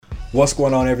What's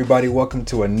going on, everybody? Welcome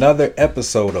to another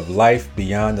episode of Life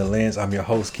Beyond the Lens. I'm your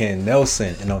host, Ken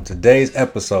Nelson, and on today's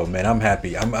episode, man, I'm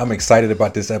happy. I'm excited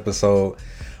about this episode.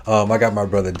 I got my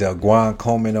brother Dellguan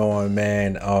Coleman on,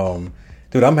 man.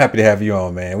 Dude, I'm happy to have you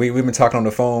on, man. We've been talking on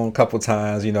the phone a couple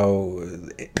times,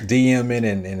 DMing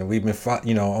and we've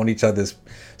been, on each other's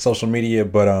social media.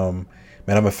 But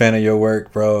man, I'm a fan of your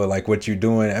work, bro. Like what you're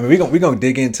doing. I mean, we gonna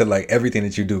dig into like everything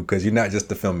that you do because you're not just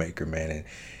a filmmaker, man. And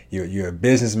you're a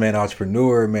businessman,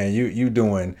 entrepreneur, man. You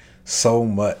doing so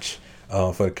much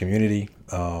for the community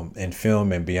in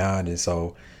film and beyond. And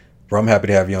so, bro, I'm happy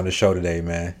to have you on the show today,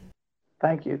 man.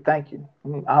 Thank you, thank you.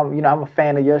 I'm a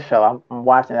fan of your show. I'm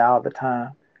watching it all the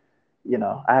time.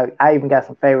 I even got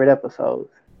some favorite episodes,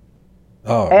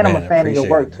 Oh and I'm a man, I fan of your appreciate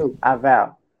it, work man. too. I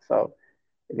vow. So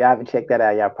if y'all haven't checked that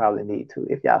out, y'all probably need to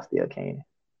if y'all still can.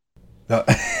 No,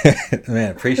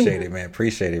 man, appreciate it, man.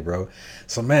 Appreciate it, bro.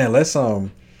 So, man, let's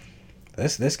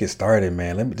get started,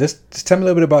 man. Let me just tell me a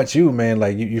little bit about you, man.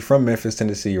 Like you from Memphis,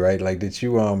 Tennessee, right? Like, did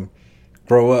you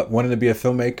grow up wanting to be a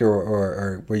filmmaker,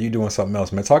 or were you doing something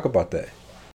else, man? Talk about that.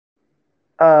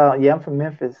 Yeah, I'm from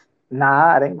Memphis.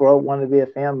 Nah, I didn't grow up wanting to be a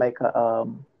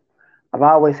filmmaker. I've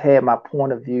always had my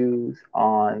point of views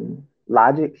on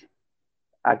logic.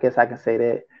 I guess I can say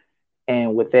that.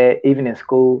 And with that, even in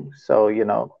school, so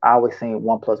I always seen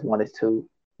 1 plus 1 is 2.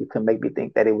 You couldn't make me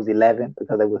think that it was 11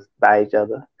 because they was by each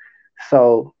other.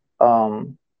 So,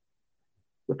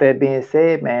 with that being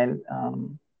said, man,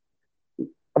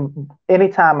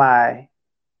 anytime I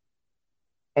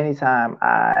anytime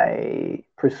I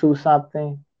pursue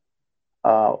something,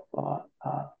 uh, uh,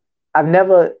 uh, I've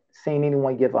never seen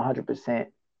anyone give 100%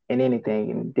 in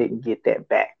anything and didn't get that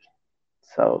back.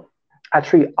 So I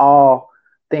treat all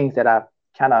things that I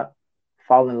kind of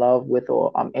fall in love with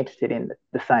or I'm interested in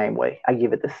the same way. I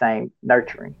give it the same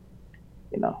nurturing,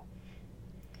 you know.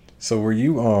 So, were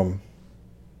you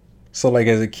so like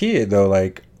as a kid though,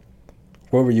 like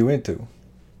what were you into?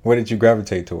 What did you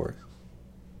gravitate towards?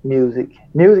 Music.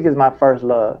 Music is my first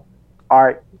love.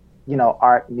 Art,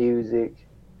 art, music,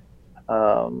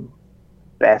 um,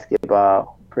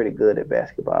 basketball. Pretty good at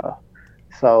basketball.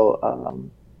 So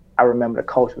I remember the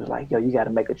coach was like, "Yo, you got to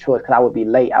make a choice," because I would be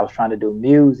late. I was trying to do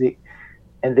music,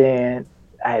 and then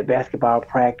I had basketball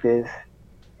practice,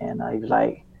 and he was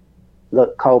like,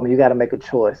 "Look, Coleman, you got to make a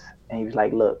choice." And he was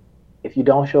like, "Look, if you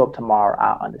don't show up tomorrow,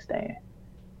 I'll understand."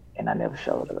 And I never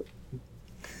showed up,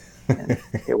 and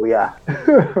here we are.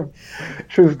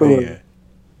 True story. Man,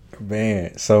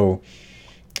 man.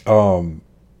 Um,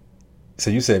 so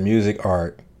you said music,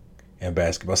 art, and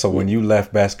basketball. So Yeah. when you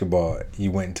left basketball,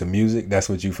 you went into music. That's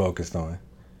what you focused on.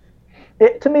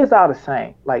 To me, it's all the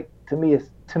same. Like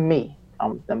to me.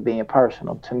 I'm being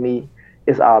personal. To me,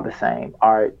 it's all the same.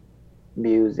 Art,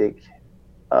 music,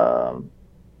 um,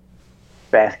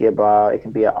 basketball. It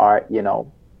can be an art.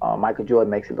 Michael Jordan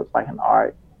makes it look like an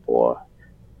art, or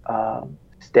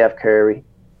Steph Curry.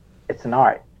 It's an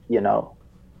art.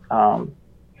 Um,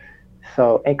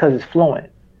 so and because it's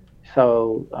fluent.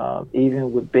 So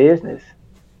even with business,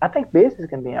 I think business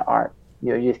can be an art.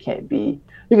 You just can't be.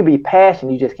 You can be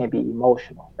passionate. You just can't be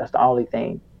emotional. That's the only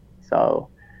thing. So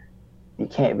you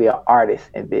can't be an artist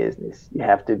in business. You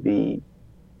have to be.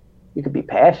 You could be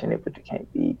passionate, but you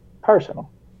can't be personal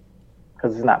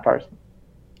because it's not personal.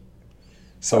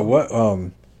 So So what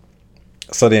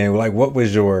so then like what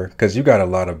was your because you got a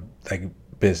lot of like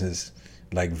business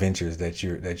like ventures that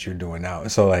you're doing now.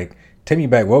 So like take me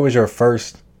back, what was your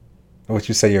first what would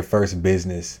you say your first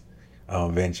business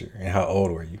venture and how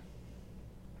old were you?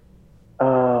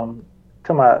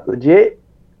 to my legit.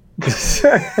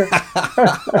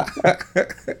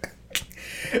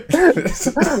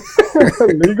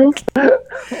 Legal?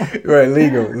 Right,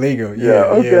 legal.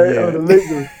 Yeah, Yeah, yeah, okay, on the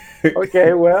legal. yeah.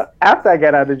 Okay, well, after I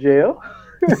got out of jail,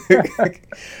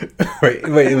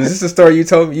 Wait, was this a story you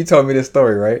told me? You told me this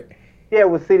story, right? yeah,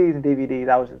 with CDs and DVDs,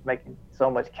 I was just making so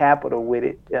much capital with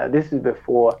it. This is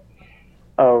before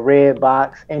red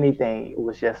box, anything. It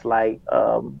was just like,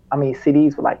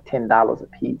 CDs were like $10 a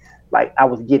piece. Like I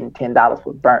was getting $10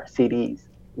 for burnt CDs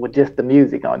with just the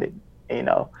music on it, you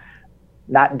know,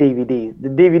 not DVDs. The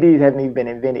DVDs haven't even been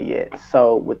invented yet.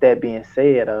 So with that being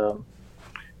said,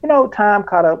 time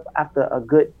caught up after a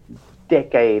good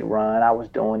decade run. I was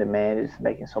doing it, man, just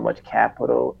making so much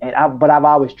capital, but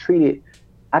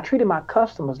I treated my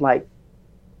customers like,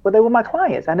 well, they were my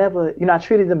clients. I never, I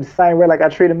treated them the same way like I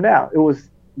treat them now. It was,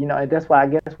 and that's why I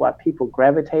guess why people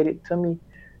gravitated to me.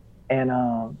 And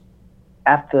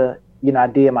after, I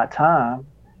did my time,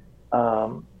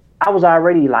 um, I was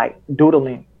already like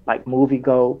doodling like Movie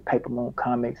Go, Paper Moon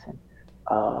Comics, and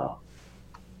uh,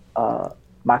 uh,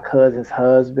 my cousin's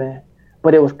husband.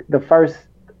 but it was the first.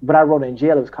 But I wrote in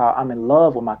jail. It was called "I'm in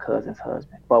Love with My Cousin's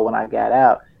Husband." But when I got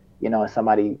out, and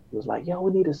somebody was like, "Yo,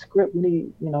 we need a script. We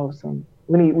need, some.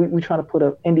 We trying to put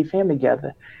an indie film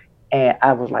together." And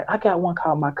I was like, "I got one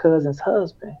called My Cousin's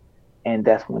Husband," and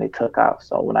that's when it took off.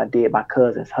 So when I did My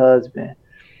Cousin's Husband,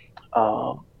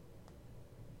 um,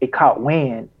 it caught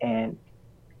wind, and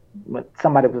when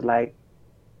somebody was like,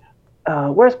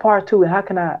 "Where's part two? And how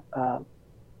can I?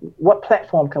 What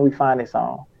platform can we find this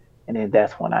on?" And then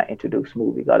that's when I introduced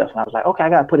Movie Go. That's when I was like, okay, I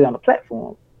got to put it on the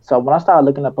platform. So when I started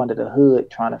looking up under the hood,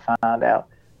 trying to find out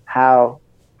how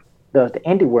does the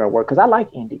indie world work, because I like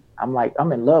indie.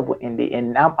 I'm in love with indie,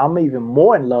 and I'm even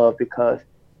more in love because,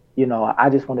 I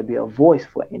just want to be a voice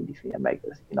for indie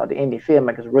filmmakers. The indie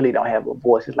filmmakers really don't have a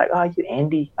voice. It's like, oh, you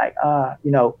indie, like,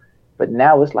 but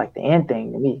now it's like the end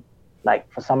thing to me. Like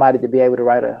for somebody to be able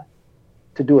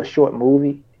to do a short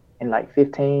movie in like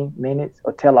 15 minutes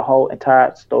or tell a whole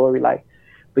entire story, like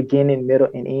beginning, middle,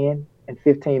 and end in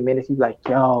 15 minutes, you like,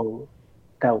 yo,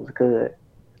 that was good.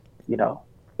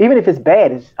 Even if it's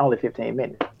bad, it's only 15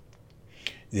 minutes.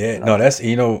 Yeah, no, that's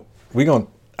I want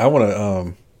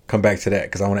to come back to that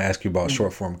because I want to ask you about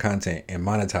short form content and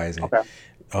monetizing.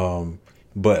 Okay.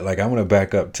 But like I want to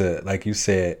back up to, like you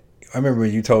said, I remember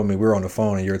you told me we were on the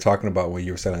phone and you were talking about when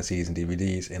you were selling CDs and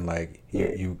DVDs and like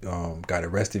you got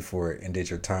arrested for it and did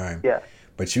your time. Yeah.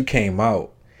 But you came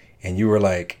out and you were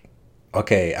like,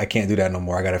 okay, I can't do that no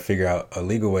more. I got to figure out a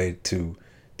legal way to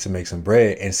make some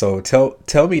bread. And so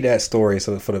tell me that story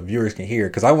so for the viewers can hear,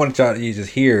 because I want y'all to just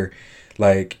hear,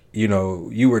 like,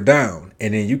 you were down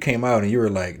and then you came out and you were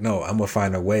like, no, I'm gonna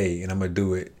find a way and I'm gonna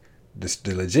do it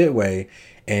the legit way.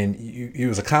 And you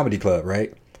was a comedy club,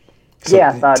 right? So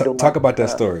Yeah, I started doing talk about that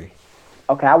story.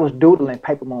 Okay, I was doodling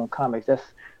Paper Moon Comics. That's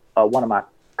one of my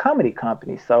comedy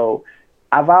companies. So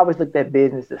I've always looked at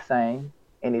business the same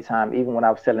anytime, even when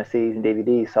I was selling CDs and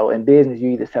DVDs. So in business,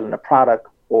 you either selling a product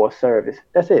or a service.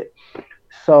 That's it.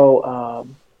 So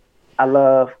I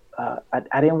love,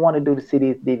 I didn't want to do the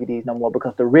CDs, DVDs no more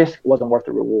because the risk wasn't worth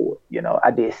the reward.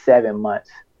 I did 7 months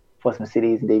for some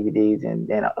CDs and DVDs and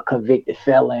then a convicted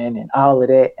felon and all of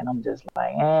that. And I'm just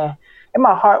like, and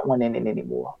my heart wasn't in it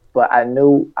anymore. But I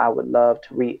knew I would love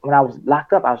to read. When I was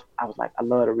locked up, I was like, I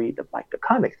love to read the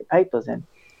comics, the papers, and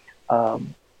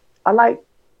I like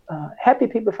happy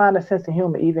people find a sense of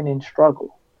humor even in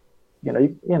struggle.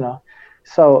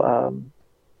 So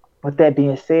with that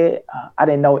being said, I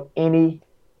didn't know any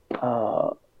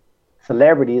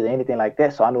celebrities or anything like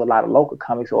that. So I knew a lot of local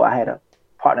comics. So I had a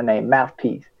partner named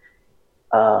Mouthpiece.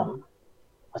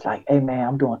 Was like, hey man,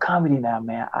 I'm doing comedy now,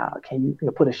 man. Can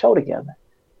you put a show together?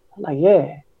 I'm like,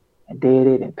 yeah, and did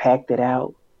it and packed it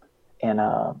out. And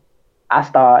I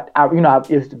used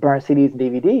to burn CDs and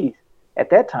DVDs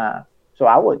at that time, so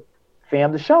I would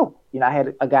film the show. I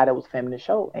had a guy that was filming the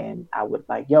show, and I would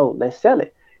like, yo, let's sell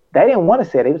it. They didn't want to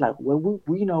sell it. They was like, well,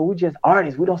 we just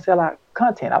artists. We don't sell our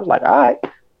content. I was like, all right,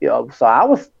 So I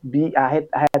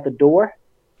had the door.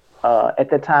 At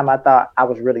that time, I thought I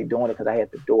was really doing it because I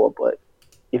had the door, but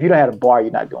if you don't have a bar,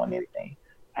 you're not doing anything.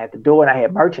 I had the door and I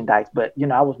had merchandise, but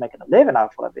I was making a living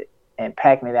off of it and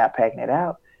packing it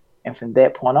out. And from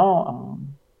that point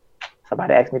on,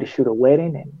 somebody asked me to shoot a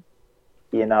wedding,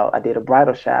 and I did a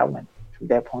bridal shower. And from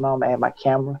that point on, I had my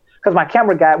camera because my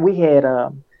camera guy, we had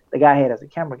the guy I had as a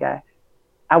camera guy.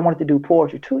 I wanted to do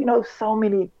poetry too.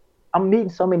 I'm meeting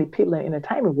so many people in the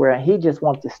entertainment world, and he just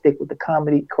wanted to stick with the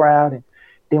comedy crowd and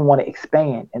didn't want to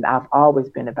expand. And I've always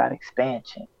been about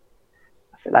expansion.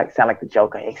 I feel like sound like the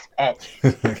Joker,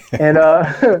 expansion. And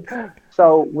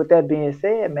so with that being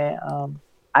said, man,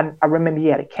 I remember he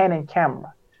had a Canon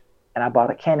camera, and I bought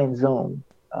a Canon Zoom.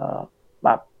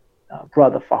 My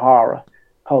brother Fahara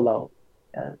Polo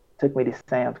took me to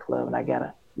Sam's Club, and I got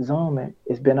a Zoom, and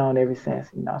it's been on ever since.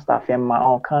 I started filming my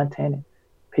own content, and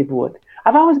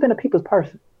I've always been a people's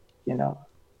person,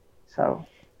 So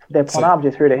from that point on, I'm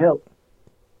just here to help.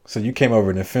 So you came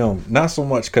over to film, not so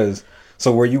much because.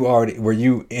 So were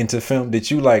you into film? Did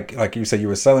you like you said you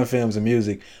were selling films and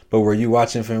music, but were you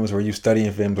watching films? Were you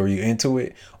studying films? Were you into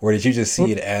it? Or did you just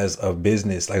see it as a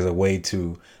business, as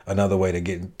another way to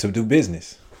get to do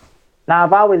business? Now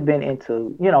I've always been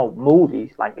into,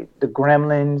 movies like the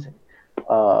Gremlins,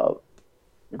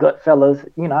 Goodfellas.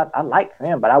 I like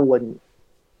them, but I wouldn't.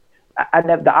 I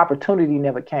never, the opportunity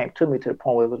never came to me to the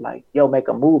point where it was like, yo, make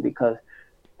a movie. Because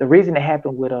the reason it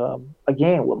happened with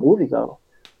Movie Go.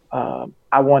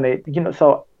 I wanted,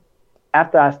 so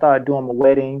after I started doing my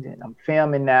weddings and I'm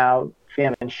filming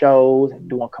shows and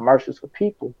doing commercials for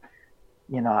people,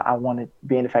 I wanted,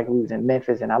 being the fact that we was in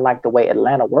Memphis and I liked the way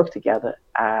Atlanta works together,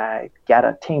 I got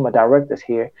a team of directors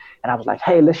here and I was like,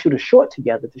 hey, let's shoot a short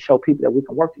together to show people that we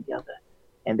can work together.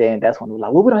 And then that's when we were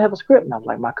like, well, we don't have a script. And I was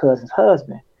like, my cousin's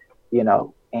husband,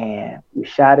 and we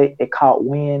shot it. It caught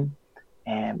wind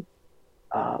and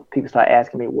people started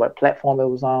asking me what platform it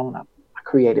was on. I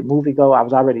created MovieGo. I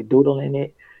was already doodling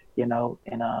it, and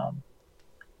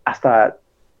I started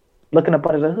looking up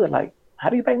under the hood, like, how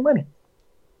do you make money?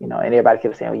 And everybody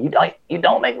kept saying, well, you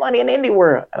don't make money in the indie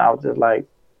world. And I was just like,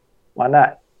 why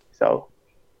not? So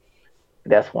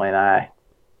that's when I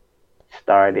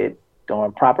started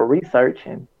doing proper research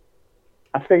and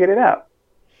I figured it out.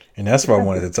 And that's what I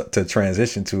wanted to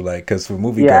transition to, like, because for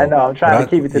MovieGo, yeah, I know I'm trying to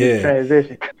keep it to the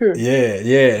transition.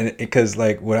 yeah, and because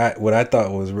like what I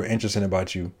thought was real interesting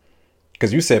about you,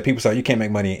 because you said people say you can't make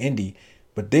money in indie,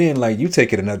 but then like you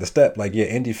take it another step, like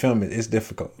indie film is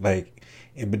difficult, like,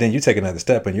 but then you take another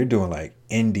step and you're doing like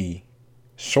indie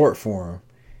short form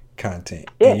content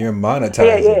and you're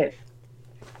monetizing. Yeah.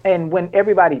 And when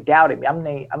everybody doubted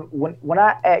me, when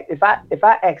I act, if I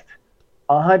asked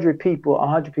 100 people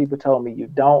told me you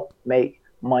don't make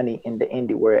money in the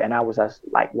indie world, and I was just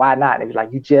like, why not? And it was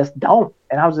like, you just don't.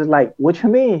 And I was just like, what you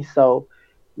mean? So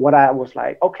what I was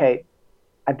like, okay,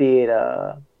 I did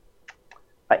an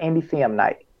indie film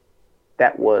night.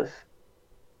 That was,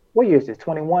 what year is this?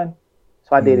 21.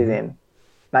 So I did it in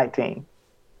 19.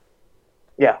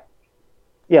 Yeah,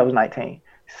 it was 19.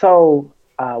 So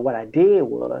what I did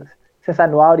was, since I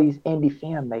knew all these indie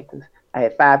filmmakers, I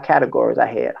had 5 categories. I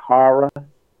had horror,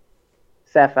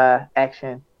 sci-fi,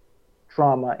 action,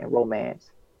 drama, and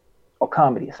romance, or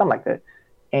comedy, or something like that.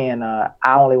 And I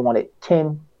only wanted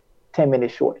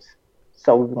 10-minute shorts.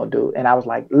 So we were going to do it. And I was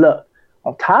like, look,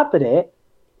 on top of that,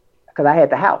 because I had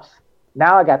the house,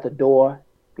 now I got the door,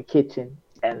 the kitchen,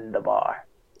 and the bar.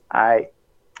 All right.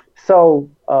 So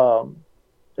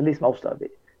at least most of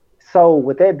it. So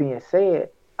with that being said,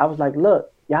 I was like,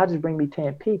 look, y'all just bring me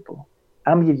 10 people.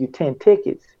 I'm going to give you 10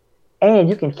 tickets, and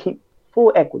you can keep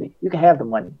full equity. You can have the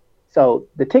money. So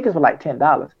the tickets were like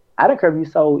 $10. I don't care if you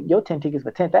sold your 10 tickets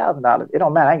for $10,000. It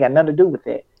don't matter. I ain't got nothing to do with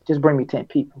that. Just bring me 10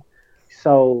 people.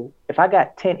 So if I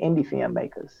got 10 indie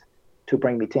filmmakers to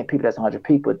bring me 10 people, that's 100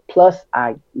 people. Plus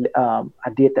I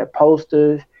did their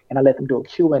posters, and I let them do a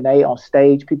Q&A on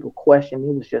stage. People questioned me.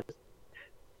 It was just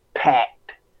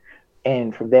packed.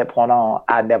 And from that point on,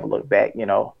 I never looked back,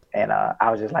 and I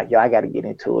was just like, yo, I got to get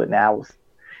into it. Now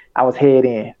I was head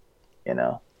in,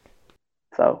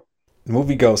 so.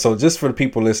 MovieGo. So just for the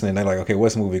people listening, they're like, okay,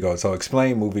 what's MovieGo? So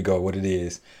explain MovieGo, what it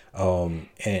is.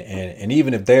 And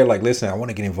even if they're like, listen, I want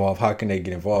to get involved, how can they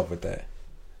get involved with that?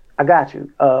 I got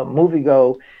you.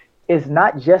 MovieGo is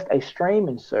not just a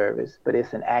streaming service, but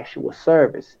it's an actual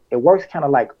service. It works kind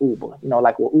of like Uber.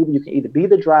 Like with Uber, you can either be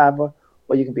the driver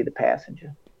or you can be the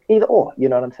passenger. Either or, you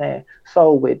know what I'm saying?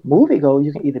 So with MovieGo,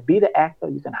 you can either be the actor,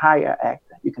 you can hire an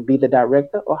actor, you can be the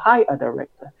director or hire a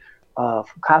director. From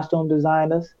costume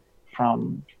designers,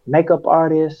 from makeup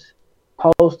artists,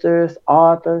 posters,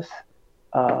 authors.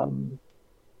 You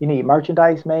need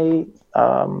merchandise made,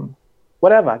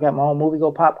 whatever. I got my own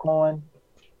MovieGo popcorn,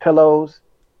 pillows.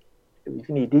 If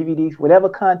you need DVDs, whatever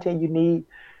content you need.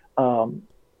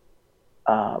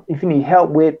 If you need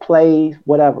help with plays,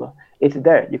 whatever, it's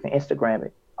there. You can Instagram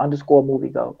it,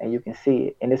 _MovieGo, and you can see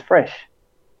it, and it's fresh.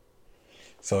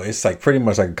 So it's like pretty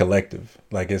much like a collective,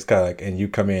 like it's kind of like, and you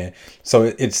come in. So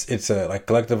it's a like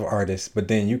collective artists, but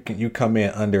then you come in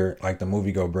under like the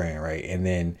MovieGo brand, right? And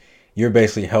then you're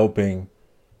basically helping.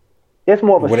 It's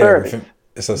more of a service.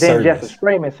 It's a than service. just a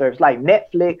streaming service like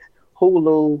Netflix,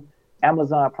 Hulu,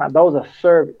 Amazon Prime. Those are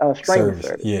streaming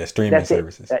services. Yeah, streaming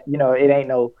services. It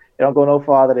ain't it don't go no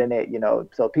farther than that.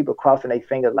 So people crossing their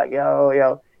fingers like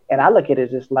yo, and I look at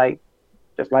it just like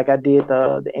I did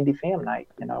the indie film night.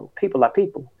 People are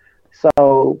people.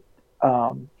 So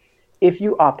if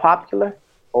you are popular,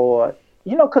 or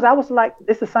because I was like,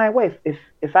 it's the same way.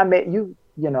 If I met you,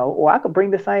 or I could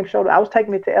bring the same show. I was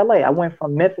taking it to LA. I went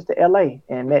from Memphis to LA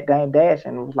and met Dame Dash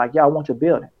and was like, yo, I want your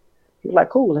building. He was like,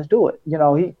 cool, let's do it.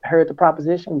 He heard the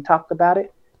proposition. We talked about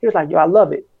it. He was like, yo, I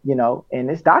love it. And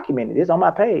it's documented. It's on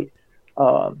my page.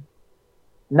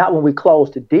 Not when we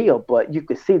closed the deal, but you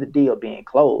could see the deal being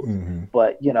closed. Mm-hmm.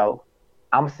 But,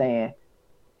 I'm saying,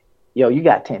 yo, you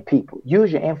got 10 people.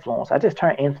 Use your influence. I just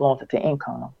turn influence into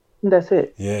income. And that's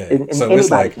it. Yeah. And so it's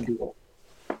like, can do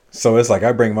that. So it's like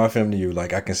I bring my film to you,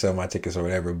 like I can sell my tickets or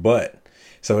whatever. But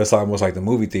so it's almost like the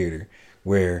movie theater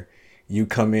where you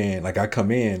come in, like I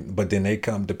come in, but then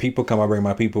the people come, I bring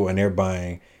my people, and they're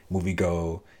buying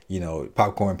MovieGo,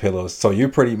 popcorn, pillows. So you're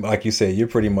pretty, like you said, you're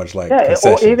pretty much like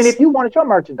concessions. Or even if you wanted your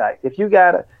merchandise, if you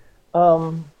got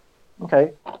Um,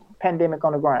 okay, pandemic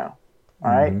on the ground.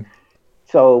 All right, Mm-hmm.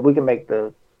 so we can make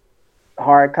the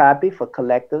hard copy for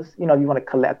collectors. You know, if you want to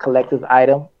collect collector's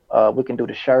item, we can do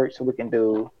the shirts. We can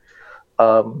do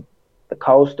um, the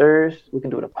coasters. We can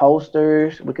do the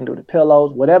posters. We can do the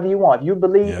pillows. Whatever you want. If you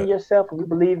believe in Yeah. yourself and you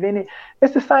believe in it,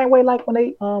 it's the same way like when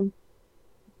they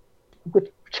with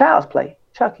Child's Play,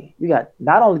 Chucky. You got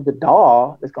not only the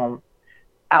doll that's gonna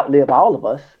outlive all of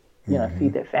us, you know, Mm-hmm.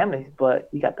 feed their families, but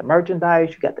you got the merchandise,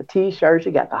 you got the T-shirts,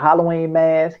 you got the Halloween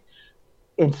mask,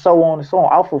 and so on and so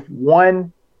on, off of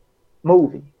one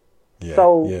movie. Yeah.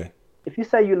 So Yeah. if you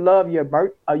say you love your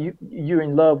merch, you're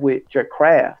in love with your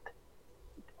craft,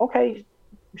 okay,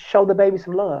 show the baby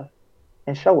some love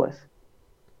and show us.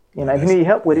 You No, know, if you that's need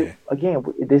help with yeah. it, again,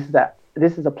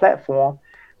 this is a platform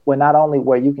where not only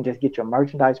where you can just get your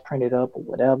merchandise printed up or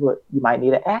whatever, you might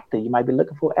need an actor, you might be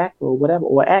looking for an actor or whatever,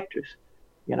 or actress.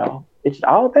 You know, it's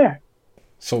all there.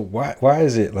 So why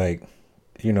is it like,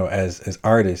 as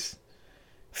artists,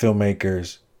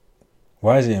 filmmakers,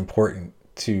 why is it important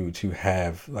to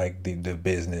have like the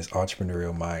business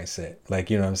entrepreneurial mindset? Like,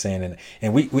 you know what I'm saying?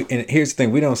 And we and here's the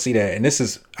thing, we don't see that. And this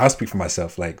is, I'll speak for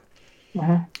myself. Like,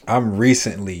 Hmm. I'm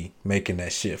recently making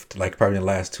that shift, like probably in the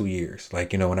last 2 years.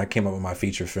 Like, when I came up with my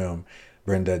feature film,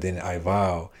 Brenda, then I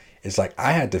Vow, it's like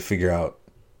I had to figure out.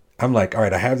 I'm like, all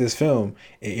right, I have this film.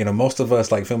 Most of us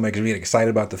like filmmakers, we get excited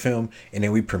about the film, and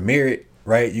then we premiere it,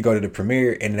 right? You go to the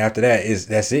premiere, and then after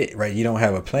that's it, right? You don't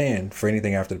have a plan for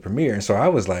anything after the premiere. And so I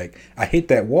was like, I hit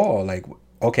that wall, like,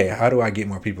 okay, how do I get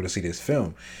more people to see this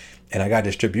film? And I got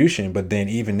distribution, but then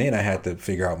even then I had to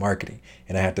figure out marketing,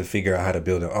 and I had to figure out how to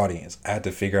build an audience. I had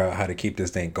to figure out how to keep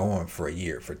this thing going for a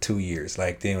year, for 2 years.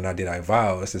 Like then when I did I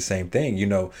Vow, it's the same thing,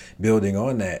 building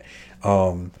on that.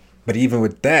 But even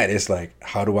with that, it's like,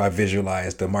 how do I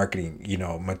visualize the marketing,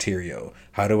 material?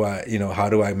 How do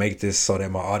I make this so that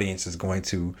my audience is going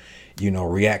to,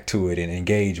 react to it and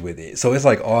engage with it? So it's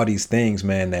like all these things,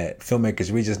 man, that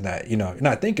filmmakers, we just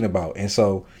not thinking about. And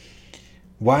so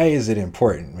why is it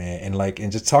important, man?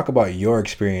 And just talk about your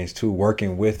experience too,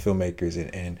 working with filmmakers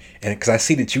and because I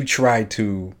see that you try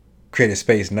to create a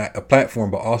space, not a platform,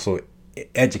 but also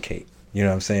educate. You know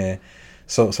what I'm saying?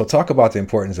 So talk about the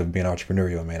importance of being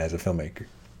entrepreneurial, man, as a filmmaker.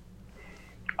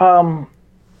 Um,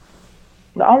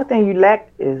 the only thing you lack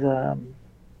is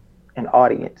an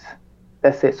audience.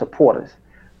 That's it, supporters.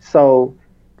 So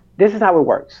this is how it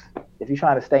works. If you're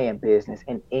trying to stay in business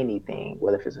in anything,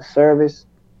 whether if it's a service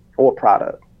or a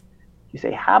product, you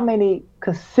say, how many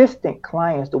consistent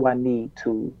clients do I need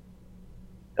to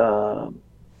um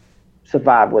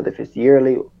survive, whether if it's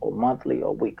yearly or monthly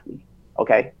or weekly?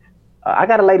 Okay. I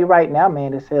got a lady right now,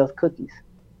 man, that sells cookies.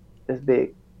 This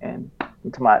big, and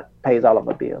to my pays all of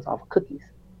her bills off of cookies.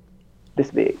 This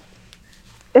big.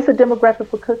 It's a demographic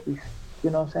for cookies.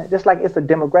 You know what I'm saying? Just like it's a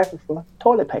demographic for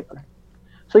toilet paper.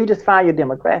 So you just find your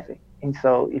demographic. And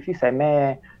so if you say,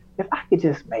 man, if I could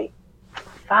just make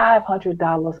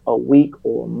 $500 a week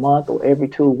or a month or every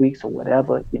 2 weeks or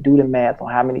whatever, you do the math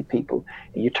on how many people,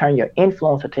 and you turn your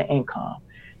influencer to income.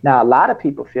 Now, a lot of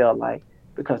people feel like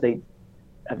because they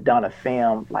have done a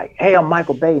film like, hey, I'm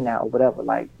Michael Bay now or whatever,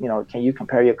 like, can you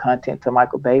compare your content to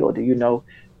Michael Bay, or do you know,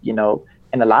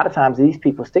 and a lot of times these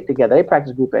people stick together. They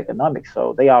practice group economics,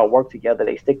 so they all work together.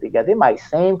 They stick together. It might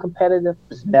seem competitive,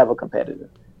 but it's never competitive.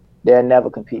 They're never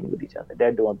competing with each other.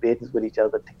 They're doing business with each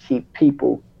other to keep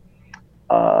people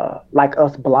like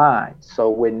us blind. So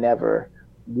we're never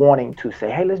wanting to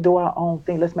say, hey, let's do our own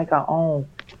thing. Let's make our own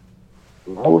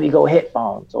movie go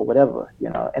headphones or whatever,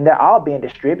 And they're all being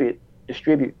distribute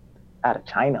out of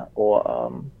China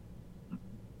or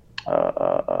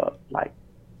like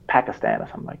Pakistan or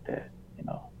something like that.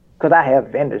 Because I have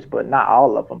vendors, but not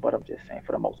all of them. But I'm just saying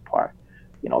for the most part,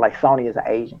 like Sony is an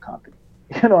Asian company.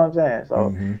 You know what I'm saying? So,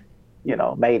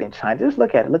 Mm-hmm. made in China. Just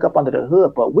look at it, look up under the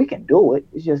hood. But we can do it.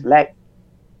 It's just lack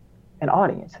an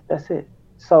audience. That's it.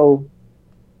 So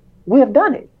we have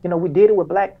done it. We did it with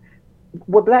Black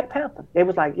Panther. It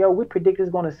was like, yo, we predict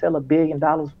it's going to sell $1 billion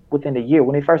within a year.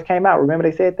 When it first came out, remember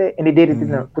they said that, and they did it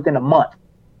Mm-hmm. within a month.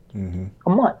 Mm-hmm.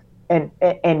 A month, and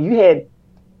you had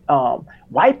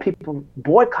white people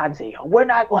boycotting, saying, "Oh, we're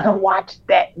not going to watch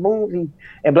that movie,"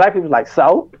 and black people like,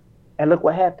 so, and look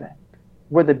what happened.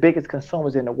 We're the biggest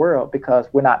consumers in the world because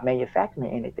we're not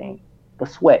manufacturing anything but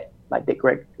sweat, like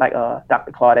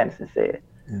Dr. Claude Anderson said.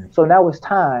 Mm-hmm. So now it's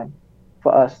time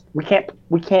for us. We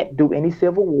can't do any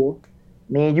civil war.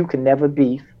 Me and you can never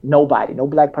beef. Nobody, no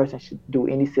black person should do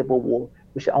any civil war.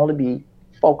 We should only be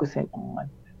focusing on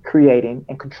creating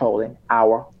and controlling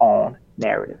our own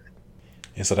narrative.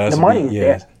 And so that's The would be, money is yeah,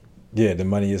 there. yeah, the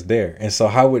money is there. And so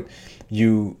how would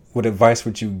you, what advice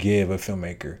would you give a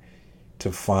filmmaker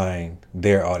to find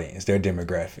their audience, their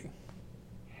demographic?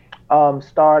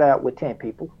 Start out with 10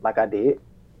 people, like I did.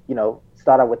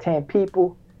 Start out with 10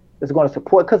 people that's going to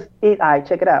support. Because, all right,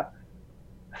 check it out.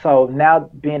 So now,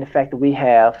 being the fact that we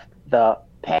have the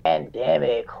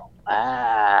pandemic,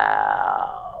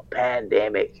 wow,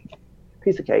 pandemic,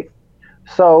 piece of cake.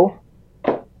 So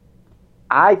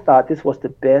I thought this was the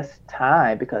best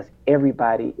time because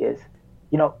everybody is,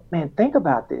 man, think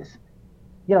about this.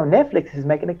 Netflix is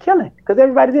making a killing because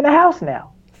everybody's in the house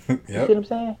now. Yep. You see what I'm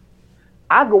saying?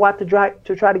 I go out to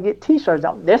try to get T-shirts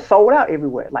out. They're sold out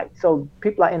everywhere. So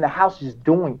people are in the house just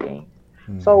doing things.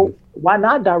 Mm-hmm. So why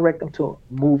not direct them to a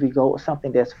movie go or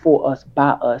something that's for us, by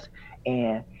us?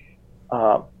 And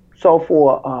so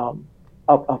for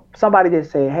somebody that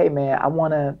say, hey man, I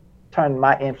want to turn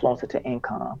my influencer to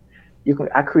income.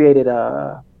 I created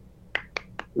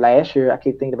last year. I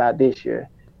keep thinking about this year.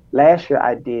 Last year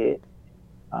I did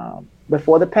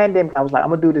before the pandemic. I was like,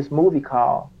 I'm gonna do this movie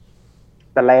called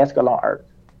The Last Girl on Earth,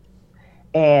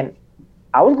 and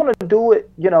I was gonna do it,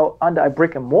 under a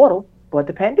brick and mortar, but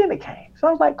the pandemic came. So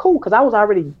I was like, cool, because I was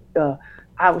already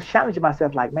I was challenging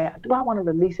myself, like, man, do I want to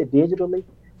release it digitally?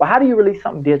 Well, how do you release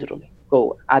something digitally?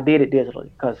 Cool, I did it digitally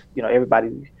because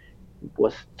everybody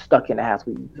was stuck in the house.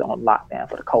 We was on lockdown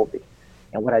for the COVID.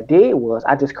 And what I did was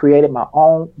I just created my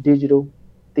own digital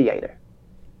theater,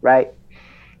 right?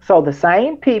 So the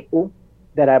same people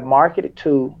that I marketed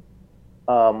to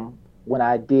when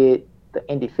I did the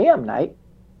indie film night,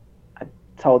 I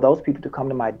told those people to come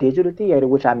to my digital theater,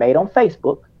 which I made on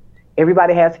Facebook.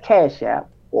 Everybody has a Cash App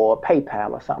or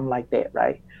PayPal or something like that,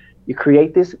 right? You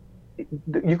create this,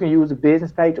 you can use a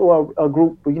business page or a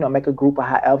group, make a group or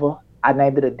however. I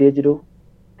named it a digital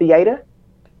theater.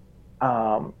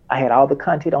 I had all the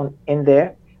content in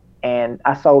there, and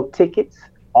I sold tickets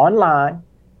online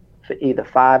for either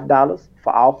 $5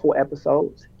 for all 4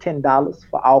 episodes, $10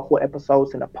 for all 4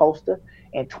 episodes and a poster,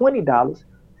 and $20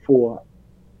 for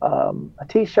a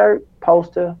T-shirt,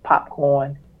 poster,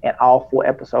 popcorn, and all 4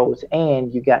 episodes.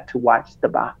 And you got to watch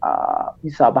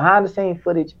you saw behind-the-scenes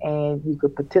footage, and you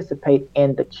could participate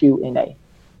in the Q&A.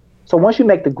 So once you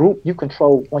make the group, you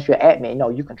control. Once you're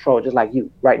admin, you control, just like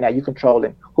you right now. You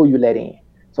controlling who you let in.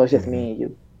 So it's just me and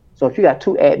you. So if you got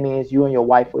 2 admins, you and your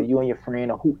wife, or you and your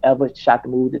friend, or whoever shot the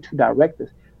movie, the 2 directors,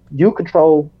 you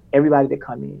control everybody that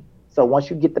come in. So once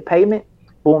you get the payment,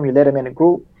 boom, you let them in the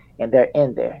group, and they're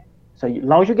in there. So as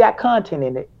long as you got content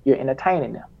in it, you're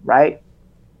entertaining them, right?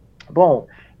 Boom.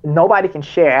 Nobody can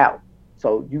share out.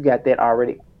 So you got that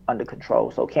already under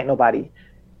control. So can't nobody.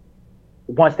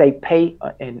 Once they pay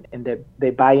and they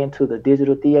buy into the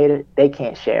digital theater, they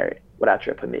can't share it without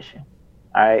your permission.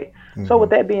 All right. Mm-hmm. So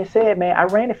with that being said, man, I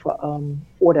ran it for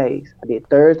 4 days. I did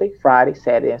Thursday, Friday,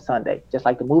 Saturday, and Sunday. Just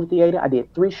like the movie theater, I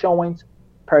did 3 showings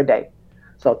per day.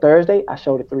 So Thursday, I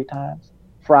showed it 3 times.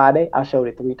 Friday, I showed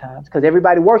it 3 times because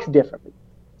everybody works differently.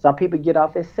 Some people get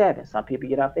off at 7. Some people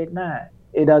get off at 9.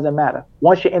 It doesn't matter.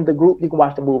 Once you're in the group, you can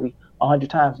watch the movie 100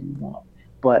 times if you want.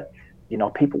 But,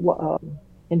 people were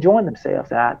enjoying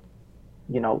themselves. And I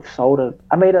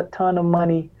made a ton of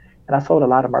money, and I sold a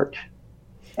lot of merch.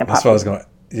 That's what I was going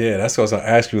to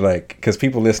ask you, because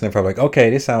people listening probably like, okay,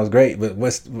 this sounds great, but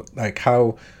what's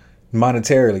how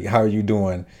monetarily, how are you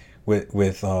doing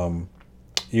with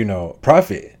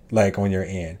profit, on your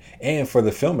end, and for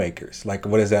the filmmakers,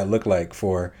 what does that look like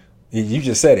for, you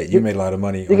just said it, you made a lot of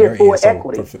money on your end.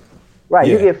 Equity. Right.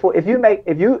 Yeah. You get full, if you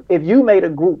made a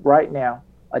group right now,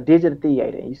 a digital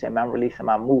theater, and you say, man, I'm releasing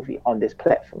my movie on this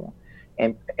platform,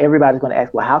 and everybody's going to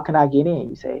ask, well, how can I get in?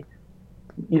 You say,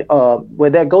 they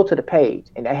go to the page,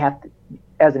 and they have to,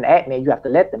 as an admin, you have to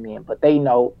let them in, but they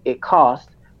know it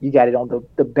costs. You got it on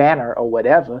the banner or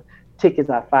whatever. Tickets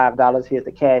are $5. Here's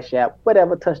the Cash App,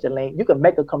 whatever. Touch the link. You can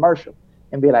make a commercial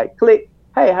and be like, click.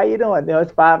 Hey, how you doing?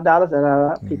 It's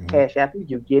 $5. Pick Cash App,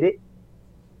 you get it.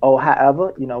 Or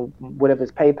however, whatever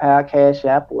it's PayPal, Cash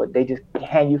App, or they just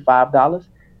hand you $5.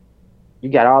 You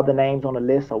got all the names on the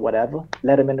list or whatever.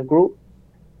 Let them in the group.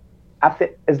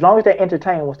 As long as they're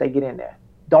entertained once they get in there.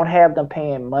 Don't have them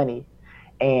paying money,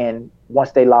 and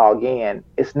once they log in,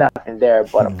 it's nothing there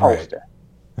but a poster.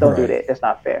 Right. Don't do that. That's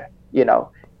not fair.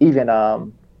 Even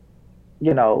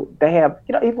they have,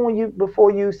 even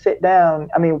before you sit down,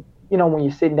 when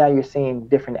you're sitting down, you're seeing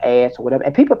different ads or whatever,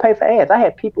 and people pay for ads. I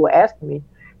had people asking me,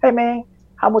 hey man,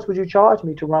 how much would you charge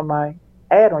me to run my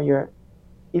ad on your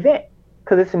event?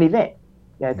 Because it's an event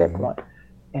at that point.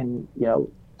 And,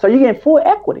 so you're getting full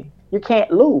equity. You can't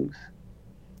lose.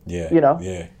 Yeah.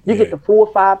 You get the full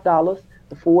 $5,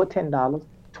 the full $10,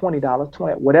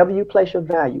 $20, whatever you place your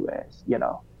value as,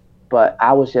 But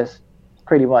I was just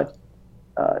pretty much,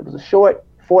 it was a short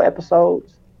 4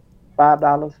 episodes,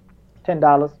 $5,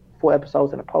 $10, 4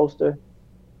 episodes and a poster,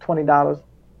 $20,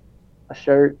 a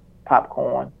shirt,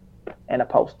 popcorn, and a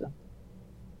poster,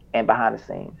 and behind the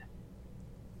scenes,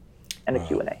 and a Wow.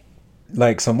 Q&A.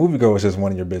 Like, so moviegoer is just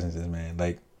one of your businesses, man.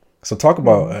 Like, so talk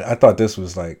about. Mm-hmm. I thought this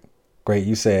was like great.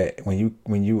 You said when you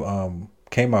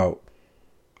came out,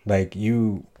 like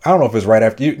you. I don't know if it's right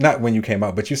after you, not when you came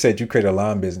out, but you said you created a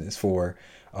lawn business for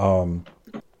um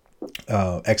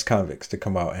ex-convicts to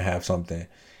come out and have something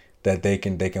that they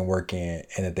can work in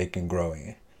and that they can grow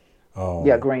in.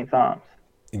 Yeah, Um, Green Thumbs.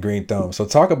 Green Thumb. So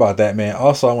talk about that, man.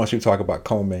 Also, I want you to talk about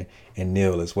Coleman and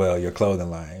Neil as well, your clothing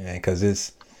line, man, because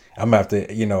it's. I'm gonna have to,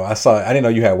 I didn't know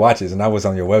you had watches, and I was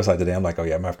on your website today. I'm like, oh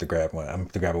yeah, I'm gonna have to grab one. I'm gonna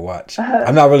have to grab a watch.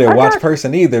 I'm not really a I watch got you.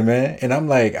 person either, man. And I'm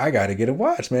like, I gotta get a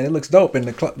watch, man. It looks dope in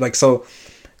the club. Like, so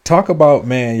talk about,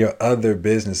 man, your other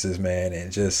businesses, man,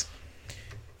 and just,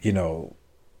 you know,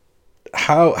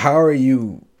 how are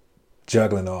you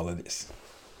juggling all of this?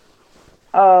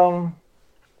 Um,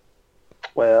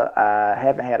 well, I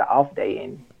haven't had an off day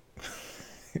in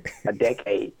a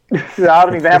decade. So I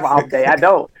don't even have an off day. I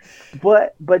don't.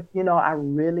 But I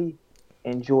really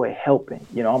enjoy helping.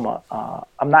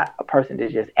 I'm not a person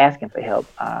that's just asking for help.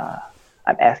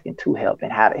 I'm asking to help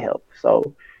and how to help.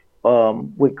 So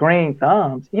with Green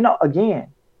Thumbs,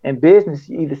 again, in business,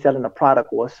 you're either selling a product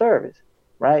or a service,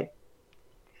 right?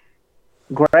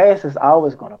 Grass is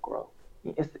always going to grow.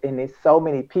 And there's so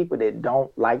many people that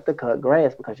don't like to cut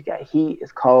grass because you got heat,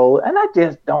 it's cold, and I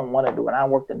just don't want to do it. I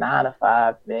worked a 9 to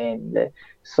 5, man.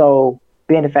 So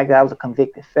being the fact that I was a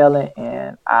convicted felon,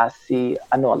 and I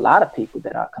know a lot of people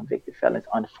that are convicted felons.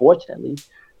 Unfortunately,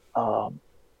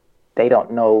 they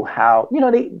don't know how.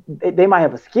 They might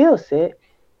have a skill set,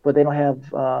 but they don't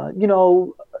have.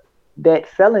 That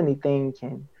felony thing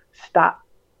can stop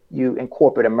you in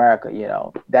corporate America.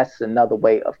 That's another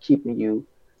way of keeping you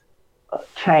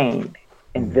chained,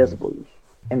 Mm-hmm.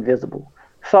 invisible.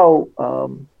 So,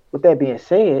 with that being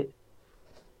said,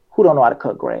 who don't know how to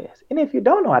cut grass? And if you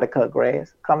don't know how to cut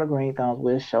grass, come to Green Thumbs.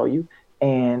 We'll show you.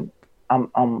 And I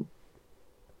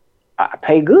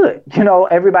pay good.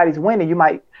 Everybody's winning. You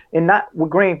might, and not with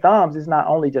Green Thumbs. It's not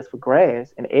only just for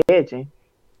grass and edging.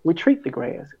 We treat the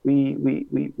grass. We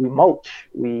mulch.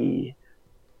 We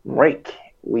rake.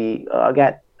 We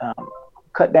got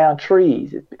cut down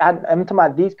trees. I'm talking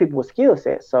about these people with skill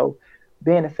sets. So,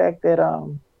 being the fact that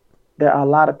there are a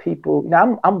lot of people,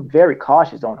 I'm very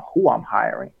cautious on who I'm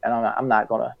hiring, and I'm not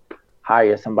gonna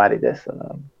hire somebody that's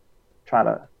trying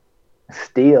to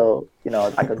steal,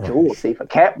 like a jewel Right. thief, a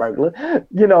cat burglar,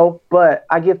 But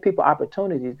I give people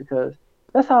opportunities because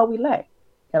that's all we lack.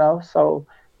 So,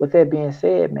 with that being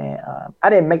said, man, I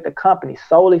didn't make the company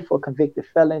solely for convicted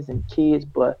felons and kids,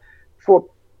 but for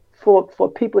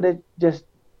people that just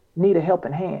need a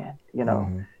helping hand.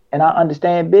 Mm-hmm. And I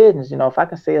understand business. If I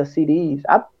can sell CDs,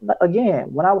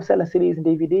 when I was selling CDs and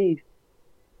DVDs,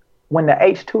 when the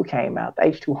H2 came out, the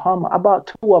H2 Hummer, I bought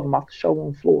 2 of them off the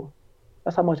showroom floor.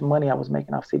 That's how much money I was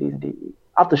making off CDs and DVDs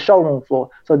off the showroom floor.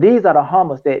 So these are the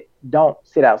Hummers that don't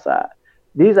sit outside.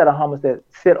 These are the Hummers that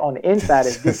sit on the inside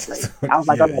as displays. I was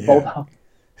like, I Yeah, got both yeah. of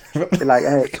them. They're like,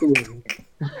 I had 2 of them.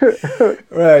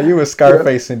 Right, you were Yeah.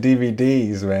 Scarface and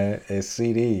DVDs, man, and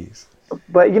CDs.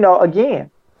 But again,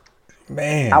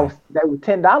 Man, they were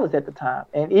 $10 at the time.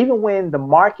 And even when the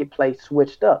marketplace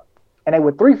switched up and they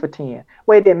were 3 for 10,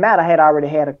 well, it didn't matter. I had already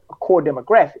had a core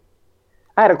demographic.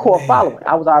 I had a core man. following.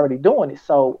 I was already doing it.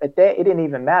 So at that, it didn't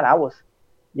even matter. I was,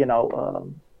 you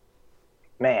know,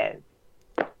 man,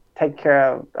 take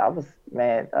care of, I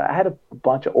had a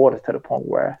bunch of orders to the point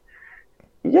where,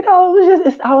 it's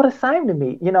all the same to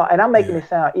me, and I'm making Yeah. it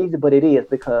sound easy, but it is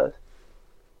because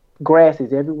grass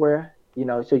is everywhere,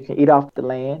 so you can eat off the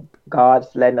land. God's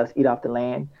letting us eat off the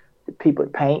land. The people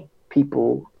paint,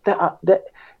 that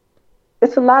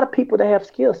it's a lot of people that have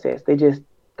skill sets. They just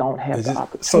don't have It's the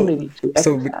just so opportunity to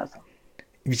so. exercise them.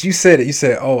 But you said it. You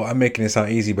said, "Oh, I'm making it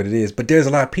sound easy, but it is." But there's a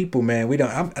lot of people, man. We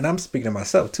don't. I'm speaking to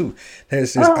myself too.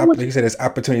 There's just, Oh, like you said, there's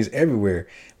opportunities everywhere.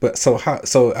 But so how?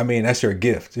 So I mean, that's your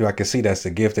gift. I can see that's the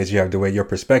gift that you have. The way your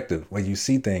perspective, when you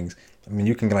see things. I mean,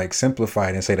 you can like simplify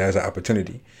it and say that's an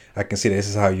opportunity. I can see that this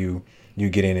is how you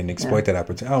get in and yeah, exploit that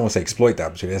opportunity. I don't want to say exploit the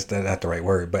opportunity. That's not the right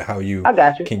word. But how you I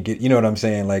got you. can get. You know what I'm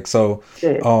saying? Like so.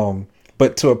 Yeah.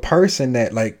 But to a person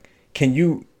that like, can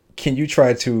you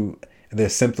try to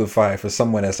simplify it for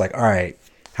someone that's like, all right,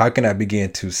 how can I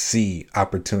begin to see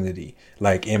opportunity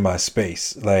like in my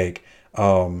space? Like,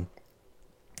 are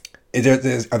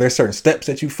there certain steps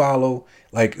that you follow?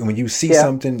 Like when you see Yeah.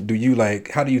 something, do you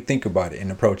like, how do you think about it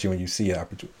and approach it when you see a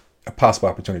possible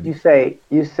opportunity? You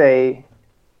say,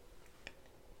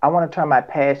 I want to turn my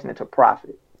passion into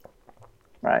profit,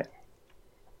 right?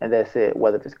 And that's it.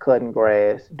 Whether it's cutting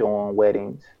grass, doing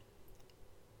weddings,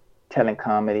 telling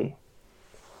comedy,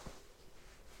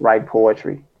 writing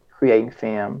poetry, creating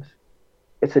films.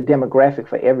 It's a demographic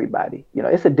for everybody. You know,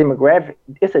 it's a demographic.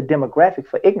 It's a demographic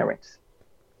for ignorance.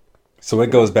 So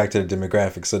it goes back to the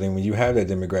demographic. So then when you have that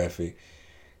demographic,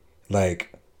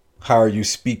 like, how are you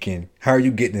speaking? How are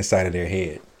you getting inside of their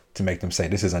head to make them say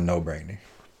this is a no-brainer?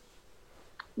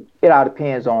 It all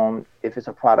depends on if it's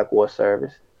a product or a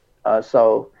service.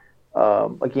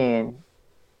 Again,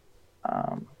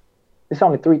 it's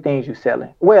only three things you're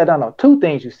selling. Well, no, two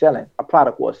things you're selling: a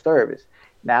product or a service.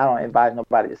 Now, I don't advise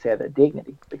nobody to sell their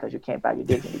dignity because you can't buy your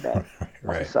dignity back.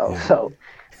 Right. So,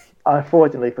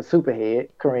 unfortunately for Superhead,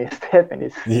 Korean Stephen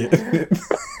is. Yeah.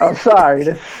 I'm sorry,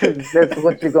 that's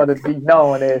what you're going to be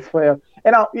known as. Well,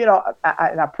 and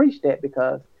I preach that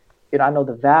because I know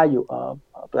the value of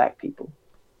Black people,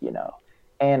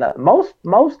 and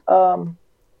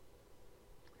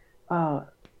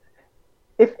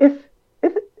if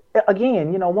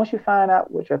again, once you find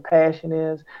out what your passion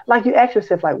is, like you ask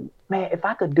yourself, like, man, if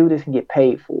I could do this and get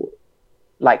paid for it,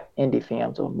 like indie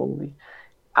films or a movie,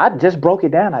 I just broke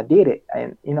it down. I did it,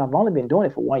 and I've only been doing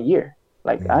it for 1 year.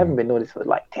 Like I haven't been doing this for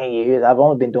like 10 years. I've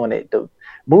only been doing it. The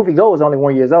movie Go was only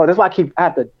 1 year old. That's why I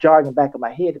have to jog in the back of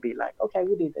my head to be like, okay,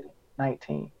 we did that in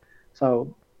 19.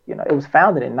 So it was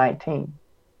founded in 19.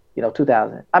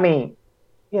 2000. I mean,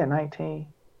 yeah, 19.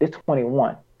 It's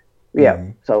 21. Yeah,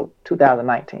 so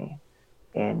 2019,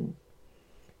 and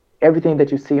everything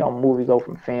that you see on Movie Go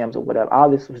from films or whatever, all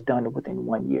this was done within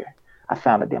 1 year. I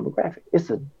found a demographic. It's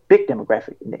a big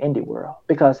demographic in the indie world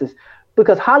because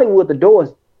Hollywood, the door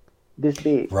is this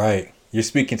big. Right. You're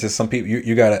speaking to some people.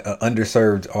 You got an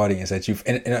underserved audience that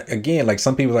and again, like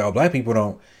some people, like, oh, Black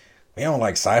people we don't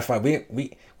like sci-fi.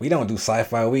 We don't do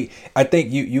sci-fi. I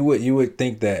think you would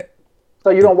think that. So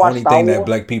you don't watch only Star thing Wars? That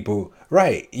Black people,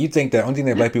 right? You think that only thing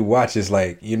that Black people watch is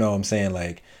like, what I'm saying,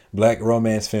 like Black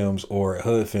romance films or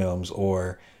hood films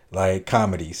or like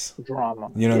comedies, drama.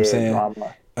 What I'm saying,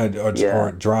 drama.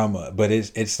 Or drama. But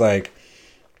it's like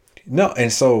no.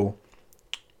 And so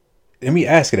let me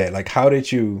ask you that, like, how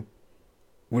did you?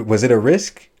 Was it a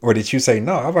risk, or did you say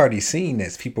no? I've already seen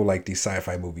this. People like these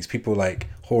sci-fi movies. People like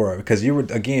horror because you were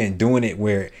again doing it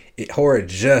where horror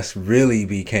just really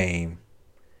became.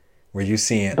 Where you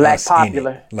seeing Black us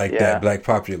popular. in it, like that Black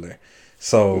popular.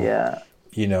 So,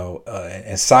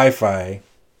 and sci-fi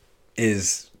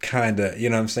is kind of,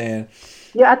 what I'm saying?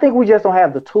 Yeah, I think we just don't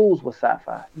have the tools with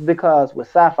sci-fi because with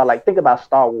sci-fi, like think about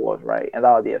Star Wars, right? And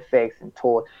all the effects and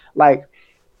toy. Like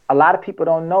a lot of people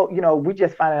don't know, we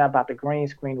just finding out about the green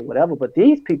screen or whatever, but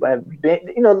these people have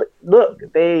been, look,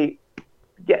 they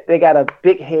got a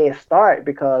big head start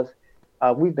because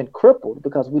we've been crippled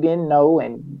because we didn't know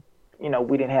and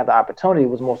we didn't have the opportunity. It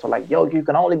was more so like, yo, you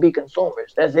can only be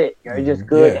consumers. That's it. You're just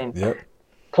good and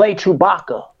play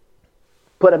Chewbacca,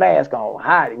 put a mask on,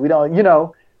 hide it. We don't,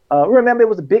 remember it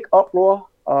was a big uproar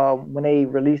when they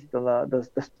released the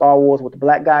Star Wars with the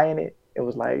black guy in it. It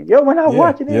was like, yo, we're not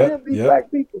watching it. It'll be Black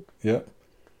people. Yeah.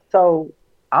 So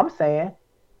I'm saying,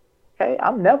 okay,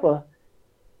 have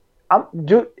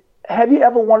you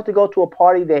ever wanted to go to a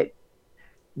party that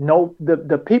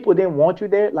the people didn't want you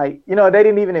there? Like, they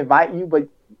didn't even invite you, but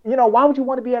why would you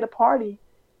want to be at a party?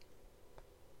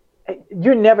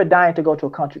 You're never dying to go to a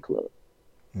country club.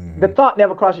 The thought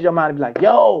never crosses your mind to be like,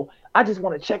 yo, I just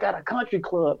want to check out a country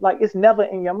club. Like, it's never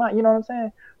in your mind. You know what I'm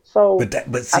saying? So, but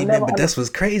that's what's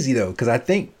crazy though, because I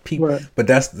think people, I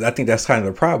think that's kind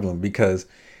of the problem because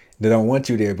they don't want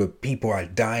you there, but people are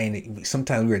dying.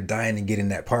 Sometimes we're dying to get in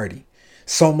that party.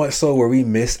 So much so where we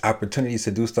miss opportunities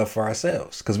to do stuff for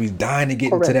ourselves because we're dying to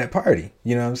get into that party.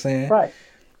 You know what I'm saying? Right.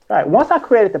 Once I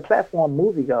created the platform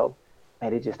Movie Go,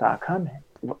 man, it just started coming.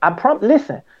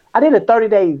 Listen, I did a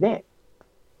 30-day event.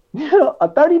 A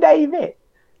 30-day event.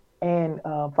 And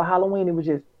for Halloween, it was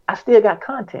just, I still got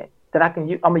content that I'm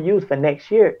going to use for next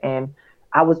year. And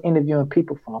I was interviewing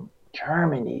people from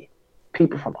Germany,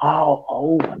 people from all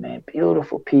over, man,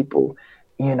 beautiful people.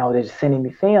 They're just sending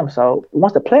me film. So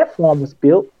once the platform was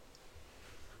built,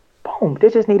 boom, they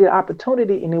just needed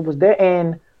opportunity and it was there.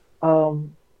 And,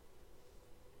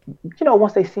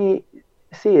 once they see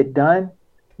it done,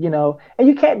 and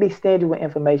you can't be stingy with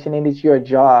information and it's your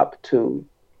job to,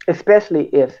 especially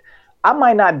if I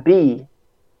might not be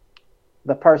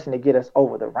the person to get us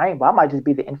over the rainbow. I might just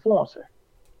be the influencer,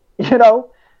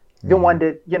 the one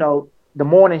that, the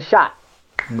morning shot,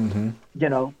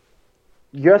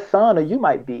 your son or you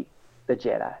might be the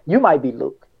Jedi. You might be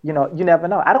Luke. You never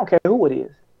know. I don't care who it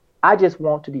is. I just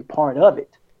want to be part of it.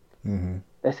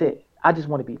 That's it. I just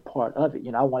want to be part of it.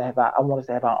 I want us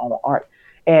to have our own art.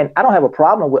 And I don't have a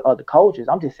problem with other cultures.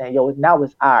 I'm just saying, now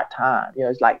it's our time.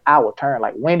 It's like our turn.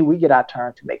 Like, when do we get our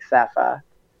turn to make sci-fi,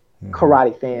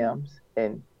 karate films,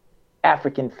 and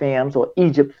African films, or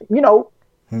Egypt?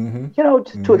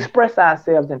 Just to express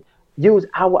ourselves and use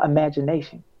our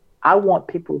imagination. I want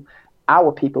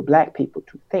our people, Black people,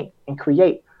 to think and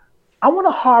create. I want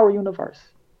a horror universe.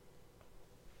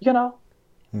 I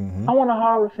want a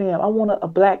horror film. I want a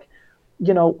black,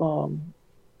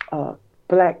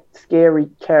 black scary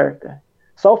character.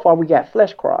 So far, we got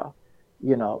Fleshcraft,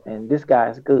 and this guy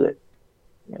is good.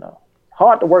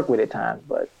 Hard to work with at times,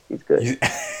 but he's good.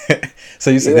 So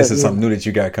you said this is something new that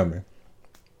you got coming?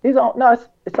 He's on. No,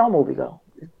 it's on movie though.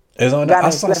 It's on.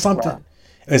 I saw something.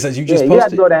 Is that you just posted? You got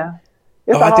to go down.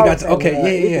 It's I think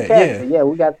okay. Yeah.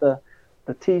 We got the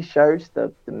t-shirts,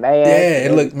 the mask. Yeah,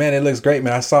 it looks great,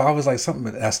 man. I was like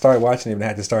something. I started watching it and I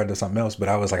had to start doing something else, but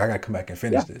I was like, I gotta come back and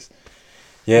finish this.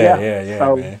 Yeah,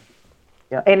 so, man.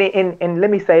 Yeah, and let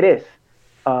me say this,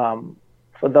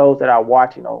 for those that are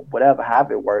watching or whatever,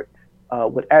 however it worked,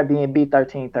 with Airbnb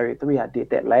 1333, I did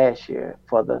that last year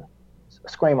for the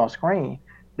Scream on Screen.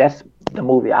 That's the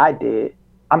movie I did.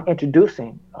 I'm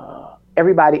introducing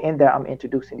everybody in there. I'm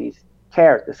introducing these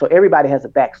characters, so everybody has a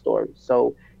backstory.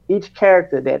 So each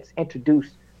character that's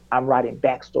introduced, I'm writing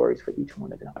backstories for each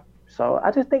one of them. So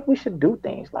I just think we should do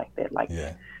things like that. Like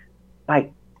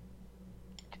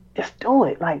just do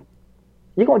it. Like,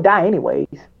 you're gonna die anyways,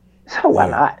 so why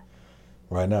not?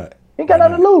 Why not? You ain't got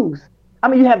nothing to lose. I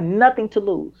mean, you have nothing to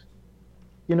lose.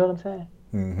 You know what I'm saying?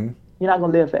 Mm-hmm. You're not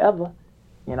gonna live forever.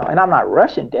 And I'm not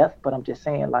rushing death, but I'm just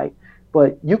saying, like,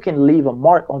 but you can leave a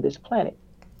mark on this planet.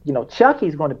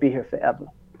 Chucky's gonna be here forever.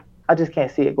 I just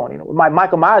can't see it going anywhere.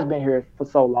 Michael Myers been here for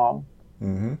so long.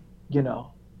 Mm-hmm.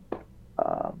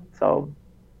 So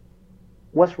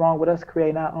what's wrong with us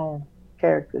creating our own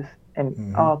characters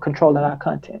and controlling our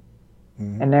content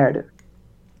and narrative?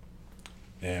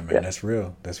 Yeah, man, that's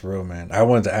real. That's real, man. I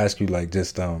wanted to ask you, like,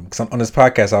 just because on this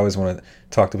podcast, I always want to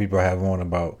talk to people I have on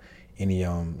about any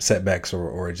setbacks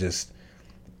or just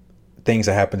things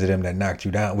that happened to them that knocked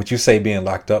you down. Would you say being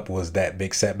locked up was that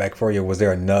big setback for you? Or was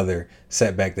there another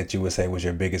setback that you would say was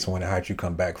your biggest one, and how'd you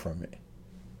come back from it?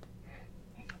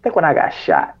 I think when I got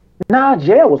shot. Nah,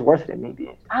 jail was worse than me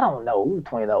being. I don't know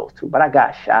between those two, but I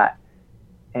got shot,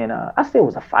 and I still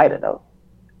was a fighter though.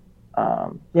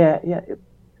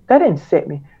 That didn't set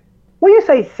me. When you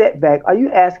say setback, are you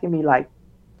asking me like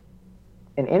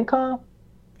an income?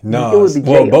 No, it would be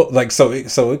jail. Both. Like so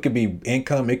it could be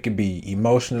income, it could be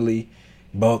emotionally,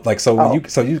 both. Like when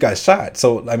you got shot.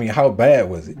 So I mean, how bad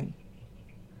was it?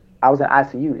 I was in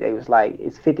ICU. It was like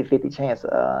it's 50-50 chance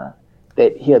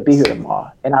that he'll be here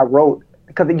tomorrow. And I wrote,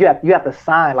 because you have to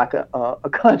sign like a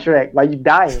contract while you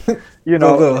dying.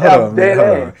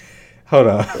 Hold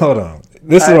on.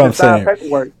 This is what I'm saying.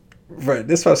 Paperwork. Right,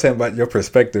 this is what I'm saying about your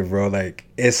perspective, bro. Like,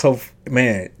 it's so,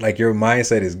 man, like, your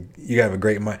mindset is, you have a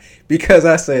great mind. Because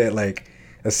I said, like,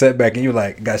 a setback and you,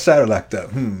 like, got shot or locked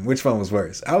up. Which one was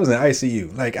worse? I was in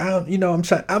ICU. Like,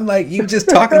 I'm like, you just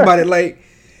talking about it, like,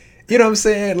 you know what I'm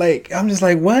saying? Like, I'm just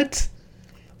like, what?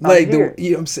 Like, you know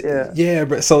what I'm saying? Yeah,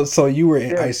 but so you were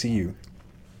in ICU.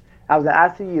 I was in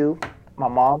ICU. My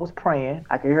mom was praying.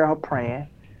 I could hear her praying.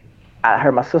 I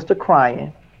heard my sister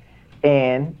crying.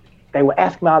 And they were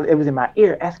asking me, it was in my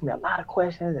ear, asking me a lot of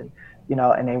questions, and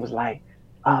and they was like,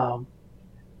 are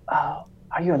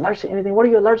you allergic to anything? What are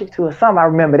you allergic to or something? I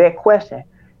remember that question.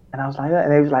 And I was like,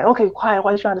 and they was like, okay, quiet,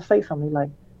 why are you trying to say something? Like,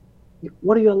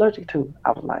 what are you allergic to?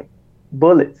 I was like,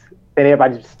 bullets. And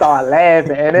everybody just started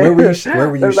laughing. And where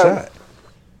were you shot? Like,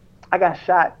 I got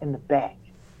shot in the back.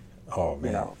 Oh,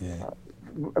 man.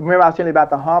 Remember I was telling you about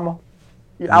the Hummer?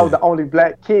 I was the only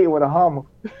black kid with a Hummer.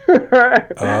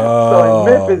 So in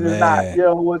Memphis is not,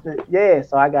 wasn't. Yeah,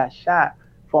 so I got shot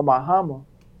for my Hummer.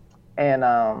 And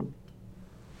I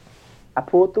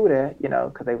pulled through there,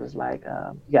 because they was like,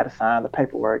 you got to sign the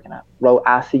paperwork. And I wrote,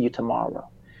 I'll see you tomorrow.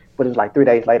 But it was like 3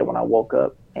 days later when I woke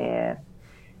up. And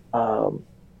it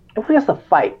was just a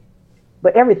fight.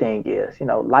 But everything is,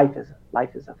 life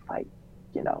is a fight,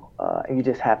 and you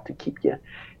just have to keep your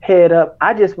head up.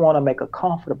 I just want to make a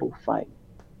comfortable fight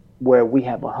where we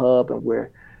have a hub and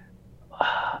where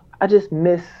I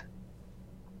miss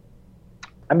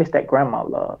that grandma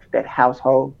love, that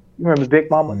household. You remember Big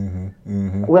Mama?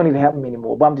 Mm-hmm. We don't even have them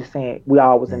anymore, but I'm just saying we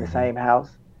all was in the same house.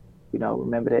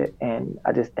 Remember that? And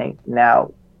I just think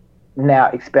now,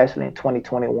 especially in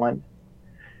 2021,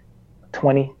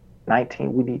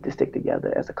 2019, we need to stick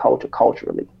together as a culture,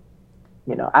 culturally.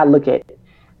 I look at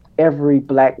every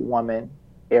black woman,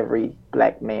 every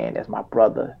black man as my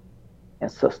brother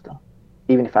and sister.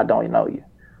 even if I don't know you.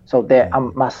 So that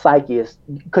my psyche is,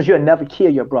 because you'll never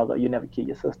kill your brother, you'll never kill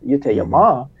your sister. You tell your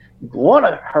mom you want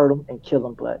to hurt them and kill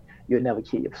them, but you'll never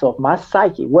kill you. So if my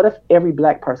psyche, what if every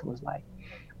black person was like,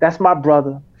 that's my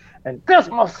brother and that's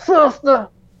my sister?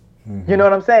 You know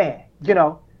what I'm saying? You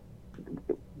know,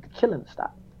 the killing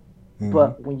stop.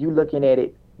 But when you looking at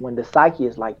it, when the psyche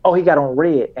is like, oh, he got on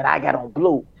red and I got on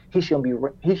blue, he shouldn't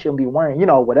be wearing, you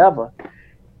know, whatever.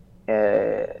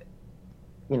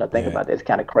 You know, think about that. It's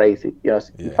kind of crazy. You know,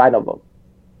 you fight over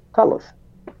colors.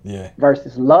 Yeah.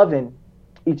 Versus loving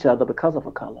each other because of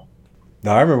a color.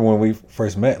 Now I remember when we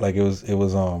first met, like it was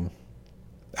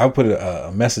I put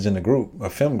a message in the group, a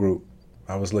film group.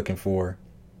 I was looking for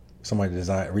somebody to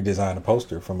redesign a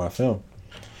poster for my film.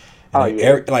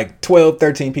 And like 12,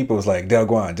 13 people was like,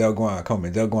 Dellguan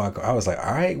Coleman, Dellguan Coleman. I was like,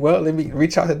 all right, well, let me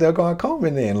reach out to Dellguan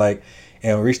Coleman then. Like,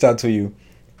 and I reached out to you,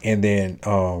 and then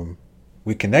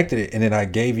we connected it, and then I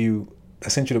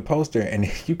sent you the poster, and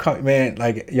you called, man,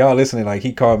 like, y'all listening, like,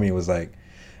 he called me and was like,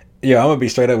 yeah, I'm gonna be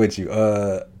straight up with you.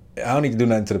 I don't need to do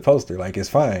nothing to the poster. Like, it's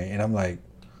fine. And I'm like,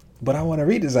 but I want to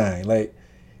redesign. Like,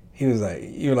 he was like,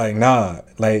 you're like, nah,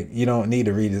 like, you don't need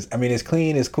to read this. I mean, it's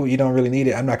clean, it's cool. You don't really need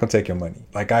it. I'm not going to take your money.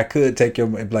 Like, I could take your,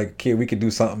 like, kid, we could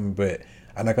do something, but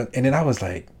I'm not going to. And then I was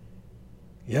like,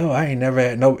 yo, I ain't never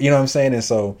had no, you know what I'm saying? And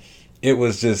so it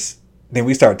was just, then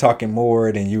we started talking more,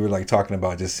 and you were like talking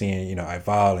about just seeing, you know,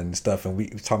 Ival and stuff. And we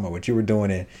was talking about what you were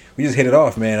doing, and we just hit it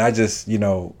off, man. I just, you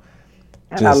know,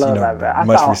 much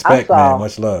respect, man.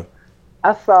 Much love.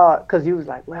 I saw, because you was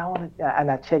like, well, I want to, and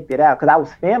I checked it out, because I was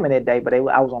filming that day, but I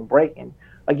was on break. And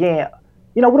again,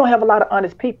 you know, we don't have a lot of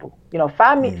honest people. You know,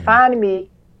 find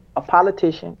me a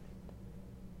politician,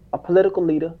 a political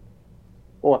leader,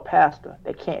 or a pastor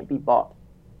that can't be bought.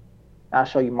 I'll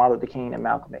show you Martin Luther King and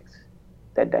Malcolm X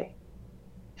that day.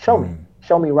 Show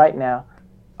me right now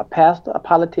a pastor, a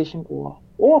politician, or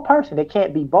a person that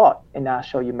can't be bought, and I'll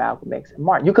show you Malcolm X and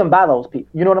Martin. You couldn't buy those people.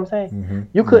 You know what I'm saying?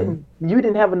 You couldn't. You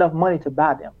didn't have enough money to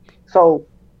buy them. So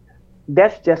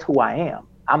that's just who I am.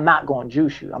 I'm not going to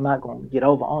juice you. I'm not going to get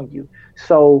over on you.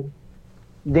 So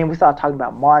then we started talking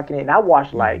about marketing, and I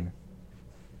watched like,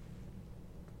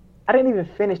 I didn't even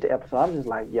finish the episode. I was just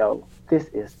like, yo, this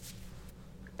is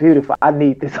beautiful. I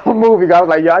need this on a movie. I was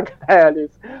like, yo, I gotta have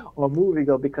this on a movie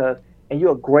because, and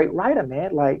you're a great writer,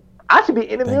 man. Like, I should be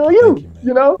interviewing you,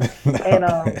 you know?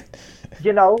 And,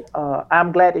 you know,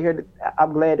 I'm glad to hear that.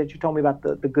 I'm glad that you told me about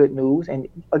the good news. And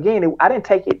again, I didn't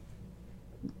take it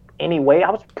anyway.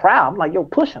 I was proud. I'm like, yo,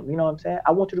 push him. You know what I'm saying?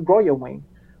 I want you to grow your wing.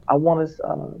 I want us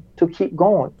to keep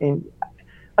going. And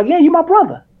again, you're my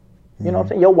brother. You know what I'm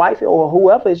saying? Your wife or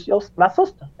whoever is my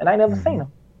sister. And I ain't never seen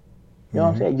them. You know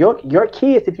what I'm saying? Your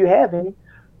kids, if you have any,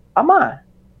 are mine.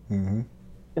 You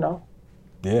know?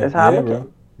 Yeah. That's how I look bro. at it.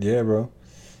 Yeah, bro.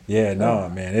 Yeah, no,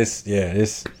 man.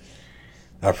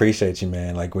 I appreciate you,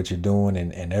 man. Like what you're doing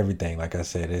and everything. Like I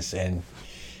said,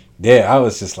 I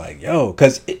was just like, yo,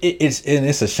 because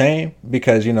it's a shame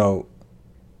because, you know,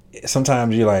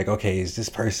 sometimes you're like, okay, is this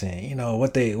person, you know,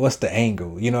 what's the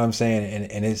angle? You know what I'm saying?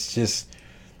 And it's just,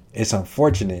 it's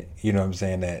unfortunate, you know what I'm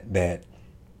saying,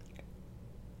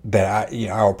 that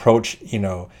I'll approach, you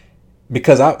know,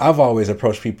 because I've always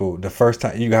approached people the first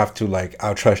time. You have to, like,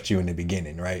 I'll trust you in the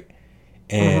beginning, right?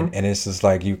 And it's just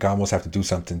like you almost have to do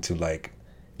something to like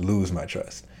lose my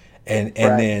trust. And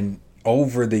then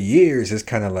over the years it's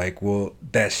kind of like, well,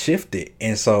 that shifted.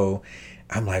 And so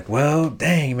I'm like, well,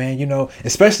 dang, man, you know,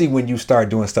 especially when you start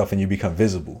doing stuff and you become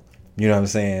visible. You know what I'm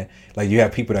saying? Like you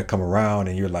have people that come around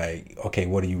and you're like, okay,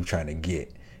 what are you trying to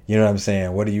get? You know what I'm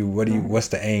saying? What's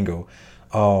the angle?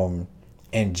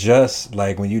 And just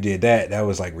like when you did that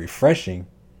was like refreshing.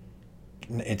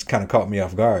 It's kind of caught me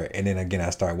off guard. And then again, I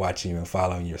started watching you and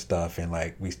following your stuff, and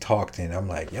like we talked, and I'm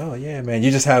like, yo, yeah, man,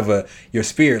 you just have your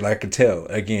spirit. Like I could tell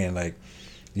again, like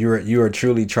you are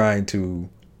truly trying to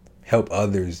help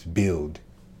others build,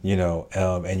 you know,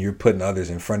 and you're putting others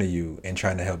in front of you and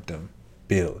trying to help them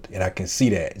build. And I can see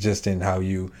that just in how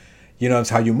you know, it's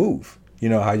how you move,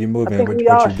 and what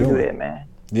you're doing. Do that, man.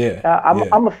 Yeah.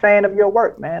 I'm a fan of your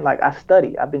work, man. Like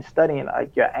I've been studying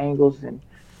like your angles and,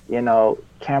 you know,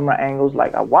 camera angles.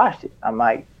 Like I watched it. I'm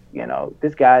like, you know,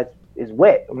 this guy is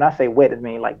wet. When I say wet, it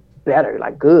means like better,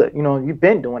 like good. You know, you've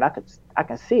been doing. I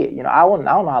can see it. You know, I don't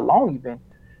know how long you've been,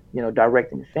 you know,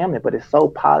 directing the family, but it's so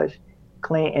polished,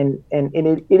 clean, and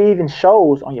it even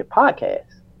shows on your podcast.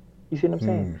 You see what I'm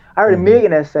saying? I heard a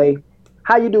millionaire say,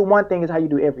 "How you do one thing is how you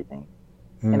do everything,"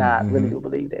 and I really do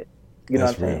believe that. You know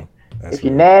what I'm saying? If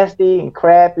you're nasty and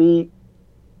crappy,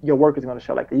 your work is going to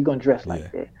show like that. You're going to dress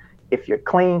like that. If you're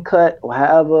clean cut or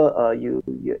however,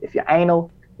 if you're anal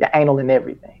in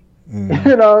everything.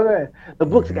 You know what I mean? The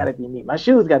books Mm-hmm. got to be neat. My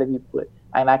shoes got to be put,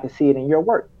 and I can see it in your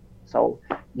work. So,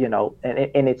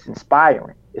 and it's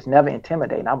inspiring. It's never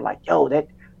intimidating. I'm like, yo, that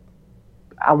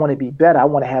I want to be better. I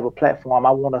want to have a platform.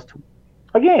 I want us to,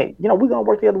 again, we're gonna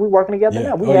work together. We're working together Yeah.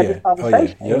 now. We Oh had this yeah. Oh yeah.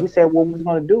 conversation, and we Yep. said what we was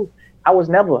gonna do. I was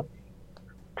never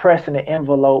pressing the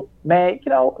envelope, man.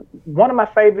 One of my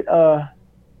favorite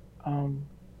um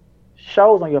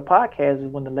shows on your podcast is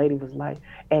when the lady was like,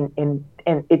 and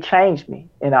it changed me.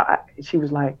 And she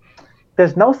was like,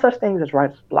 "There's no such thing as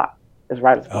writer's block. There's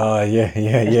writer's block." Yeah.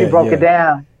 Yeah. And she Yeah. broke it Yeah.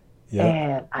 down, Yep.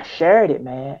 and I shared it,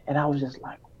 man. And I was just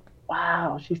like,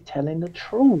 "Wow, she's telling the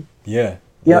truth." Yeah.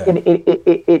 Yeah. And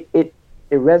it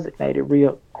resonated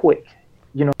real quick.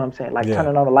 You know what I'm saying? Like Yeah.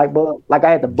 turning on the light bulb. Like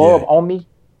I had the bulb Yeah. on me,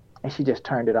 and she just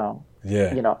turned it on.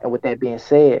 Yeah. And with that being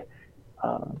said,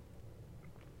 um,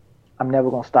 I'm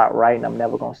never gonna stop writing. I'm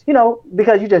never gonna,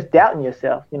 because you're just doubting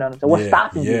yourself. You know what I'm saying? What's Yeah.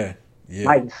 stopping you Yeah. Yeah.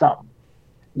 writing something?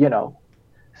 You know.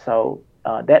 So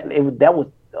that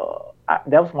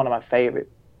was one of my favorite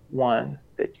ones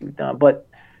that you've done. But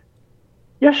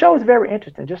your show is very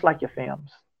interesting, just like your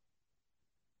films.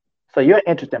 So you're an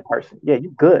interesting person. Yeah,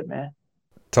 you're good, man.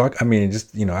 Talk. I mean,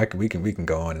 just we can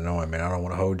go on and on, man. I don't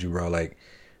want to hold you, bro. Like,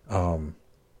 um,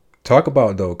 talk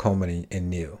about though Coleman and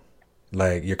Neil,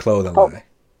 like your clothing Oh, line.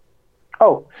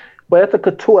 oh, but it's a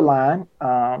couture line.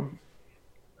 Um,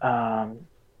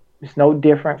 it's no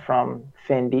different from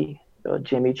Fendi,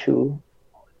 Jimmy Choo,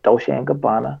 Dolce and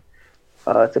Gabbana.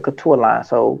 It's a couture line.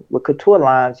 So with couture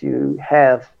lines, we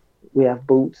have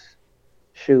boots,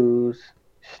 shoes,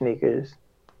 sneakers,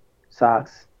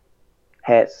 socks,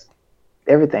 hats,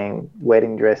 everything,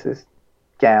 wedding dresses,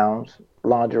 gowns,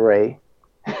 lingerie,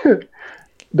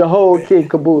 the whole Man, kit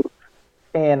caboodle.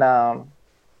 And uh,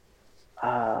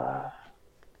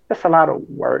 that's a lot of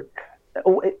work.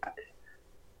 how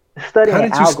Studying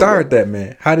did you start algorithm. that,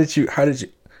 man? How did you?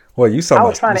 Well, you saw I my.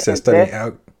 was You trying to said studying invest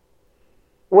out.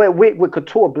 with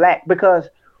couture black because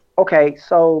okay,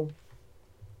 so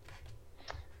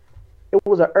it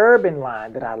was an urban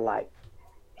line that I liked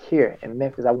here in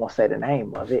Memphis. I won't say the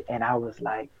name of it, and I was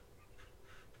like,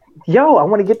 "Yo, I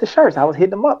want to get the shirts." I was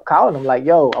hitting them up, calling them like,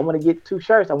 "Yo, I want to get two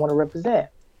shirts. I want to represent."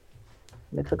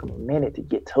 And it took him a minute to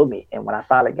get to me. And when I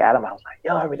finally got him, I was like,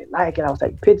 yo, I really like it. I was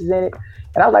taking pictures in it.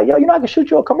 And I was like, yo, I can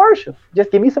shoot you a commercial.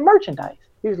 Just give me some merchandise.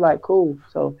 He was like, cool.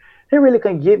 So he really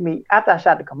couldn't give me, after I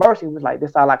shot the commercial, he was like,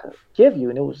 this all I could give you.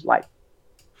 And it was like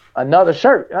another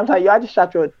shirt. And I'm like, yo, I just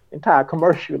shot your entire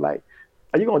commercial. Like,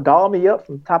 are you going to doll me up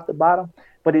from top to bottom?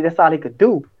 But that's all he could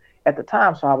do at the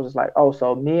time. So I was just like, oh,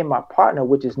 so me and my partner,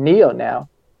 which is Neil now,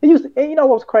 and you know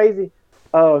what's crazy?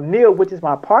 Neil, which is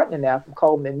my partner now from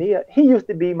Coleman and Neil, he used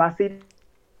to be my CD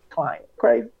client.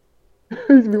 Crazy. He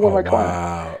used to be one Oh of my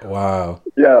clients. wow, wow.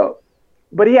 Yeah.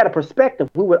 But he had a perspective.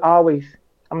 We would always,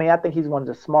 I think he's one of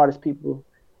the smartest people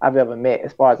I've ever met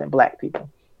as far as in black people.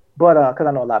 But, because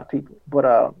I know a lot of people.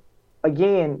 But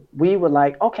again, we were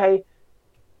like, okay,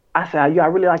 I said, yeah, I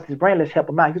really like this brand. Let's help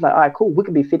him out. He was like, all right, cool. We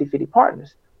can be 50-50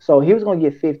 partners. So he was going to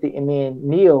get 50, and me and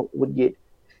Neil would get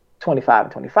 25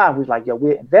 and 25. We was like, yo,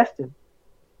 we're investing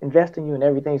you in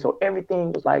everything. So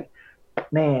everything was like,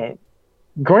 man,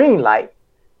 green light.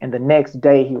 And the next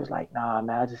day he was like, nah,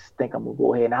 man, I just think I'm gonna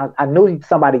go ahead. And I knew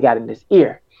somebody got in his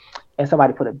ear and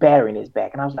somebody put a battery in his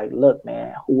back. And I was like, look,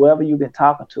 man, whoever you've been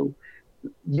talking to,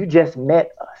 you just met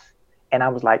us. And I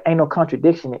was like, ain't no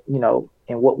contradiction,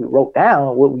 in what we wrote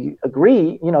down, what we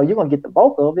agreed, you're gonna get the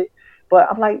bulk of it. But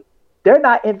I'm like, they're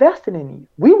not investing in you.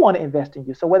 We want to invest in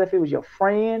you. So whether if it was your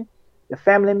friend, your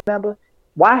family member,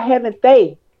 why haven't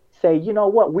they say, you know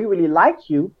what, we really like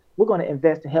you. We're going to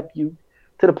invest and help you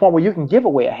to the point where you can give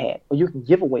away a hat or you can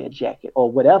give away a jacket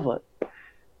or whatever.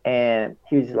 And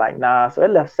he was like, nah. So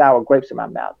it left sour grapes in my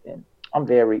mouth. And I'm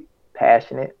very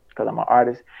passionate because I'm an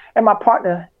artist. And my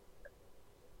partner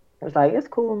was like, it's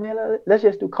cool, man. Let's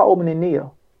just do Coleman and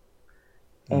Neil.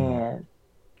 Mm. And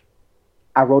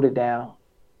I wrote it down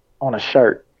on a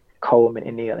shirt, Coleman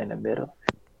and Neil in the middle.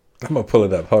 I'm gonna pull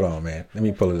it up. Hold on, man. Let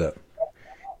me pull it up.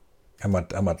 I'm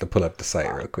about to pull up the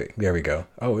site real quick. There we go.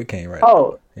 Oh, it came right.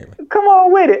 Oh, Here. come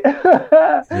on with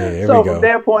Yeah, it. here we So from go.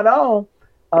 that point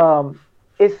on,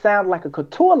 it sounded like a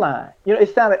couture line.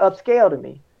 It sounded upscale to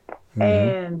me. Mm-hmm.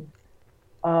 And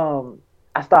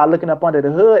I started looking up under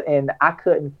the hood, and I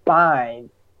couldn't find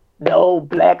no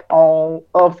black-owned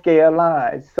upscale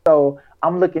lines. So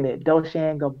I'm looking at Dolce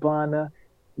and Gabbana,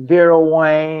 Vera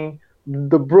Wayne,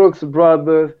 the Brooks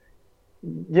Brothers,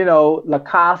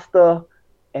 Lacosta,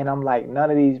 and I'm like,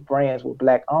 none of these brands were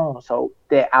black-owned. So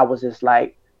that I was just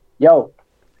like, yo,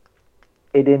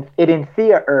 it didn't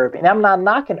feel urban. And I'm not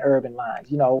knocking urban lines.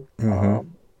 Mm-hmm.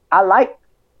 I like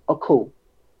a cool.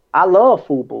 I love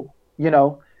Fubu,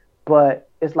 but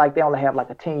it's like they only have like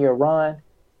a 10-year run,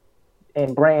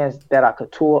 and brands that are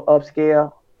couture,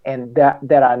 upscale, and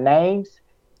that are names,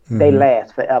 they Mm-hmm.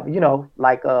 last forever.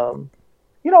 Like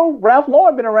Ralph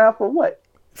Lauren been around for what?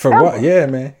 For what? Ever. Yeah,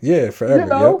 man. Yeah, You forever. Yep.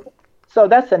 know? So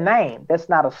that's a name. That's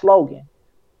not a slogan.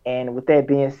 And with that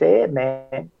being said,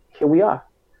 man, here we are,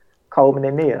 Coleman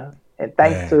and Nia. And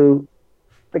thanks Man, to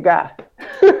the guy.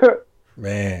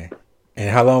 man. And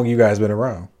how long you guys been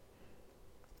around?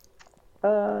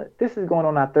 This is going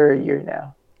on our third year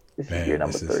now. This is year Man,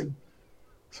 number this is 3.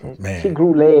 so And she man.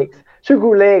 grew legs. She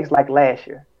grew legs like last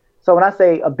year. So when I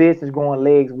say a business growing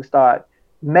legs, we start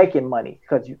making money,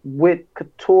 because with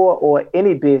couture or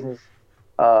any business,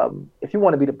 if you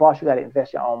want to be the boss, you got to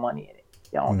invest your own money in it,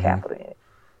 your own Mm-hmm. capital in it.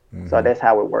 So Mm-hmm. that's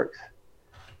how it works.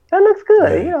 That looks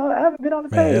good. Man. I haven't been on the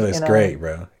Man, it page, looks and great,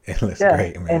 bro. It looks yeah,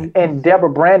 great, man. and Deborah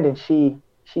Brandon, she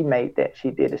made that. She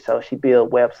did it. So she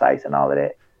built websites and all of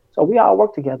that. So we all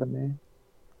work together, man.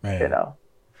 You Man. know,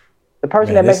 the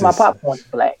person Man, that makes this my is popcorn is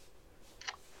black.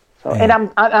 So, and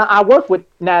man. I work with,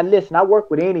 now listen, I work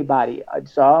with anybody.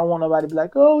 So I don't want nobody to be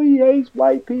like, oh, he hates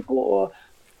white people or,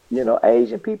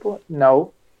 Asian people.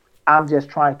 No, I'm just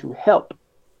trying to help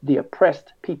the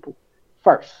oppressed people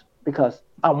first, because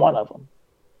I'm one of them,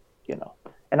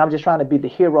 and I'm just trying to be the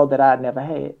hero that I never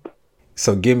had.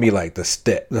 So give me like the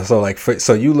step. So like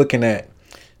so you looking at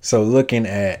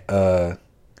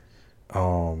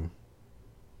um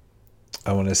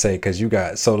I want to say, because you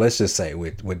got, so let's just say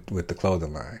with the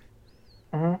clothing line,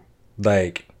 Hmm.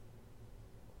 like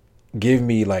give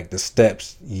me like the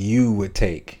steps you would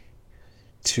take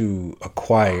to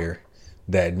acquire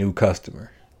that new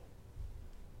customer,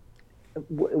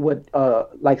 What,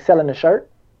 like selling a shirt?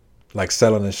 like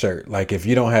selling a shirt. Like if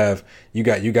you don't have, you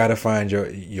got to find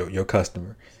your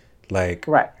customer. Like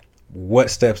Right. what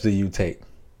steps do you take to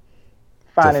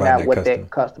Finding find out that what customer? that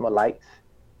customer likes.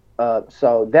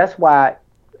 So that's why,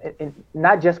 and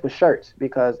not just with shirts,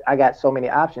 because I got so many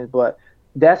options, but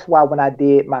that's why when I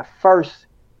did my first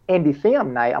indie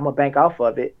film night, I'm gonna bank off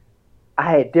of it. I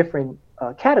had different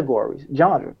categories,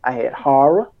 genre. I had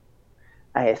horror,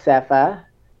 I had sci-fi,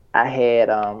 I had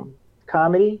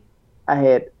comedy, I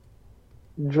had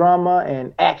drama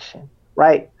and action,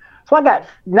 right? So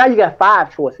now you got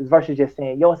 5 choices versus just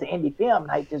saying, yo, it's an indie film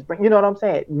night. Just bring, you know what I'm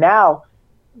saying? Now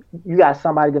you got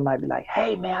somebody that might be like,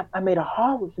 hey man, I made a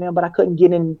horror film, but I couldn't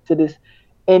get into this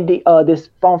indie,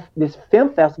 this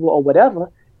film festival or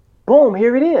whatever. Boom,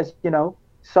 here it is.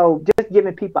 So just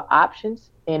giving people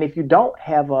options. And if you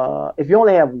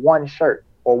only have one shirt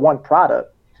or one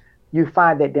product, you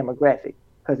find that demographic,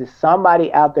 because it's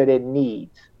somebody out there that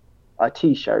needs a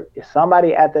T-shirt. It's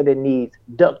somebody out there that needs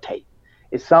duct tape.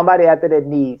 It's somebody out there that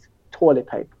needs toilet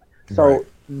paper. Right. So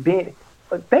being,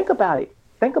 think about it.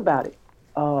 Think about it.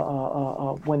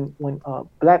 When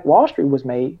Black Wall Street was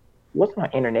made, wasn't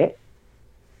on internet,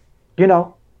 you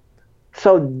know.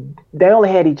 So they only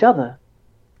had each other,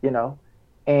 you know,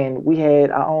 and we had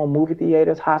our own movie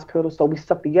theaters, hospitals. So we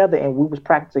stuck together and we was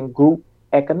practicing group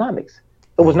economics.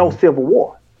 There was no Mm-hmm. civil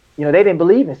war. They didn't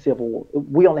believe in civil war.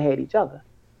 We only had each other.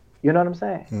 You know what I'm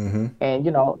saying? Mm-hmm.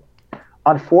 And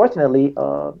unfortunately,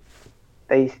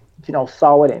 they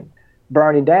saw it and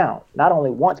burned it down. Not only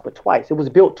once but twice. It was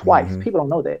built twice. Mm-hmm. People don't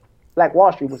know that. Black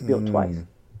Wall Street was built twice. Mm.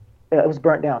 It was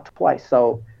burnt down twice.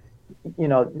 So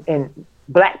and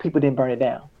black people didn't burn it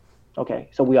down. Okay,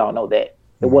 so we all know that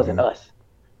it wasn't Mm-hmm. us.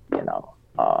 You know.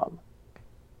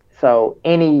 So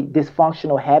any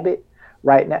dysfunctional habit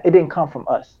right now, it didn't come from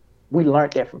us. We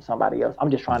learned that from somebody else.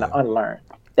 I'm just trying Yeah. to unlearn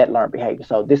that learned behavior.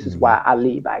 So this is Mm-hmm. why I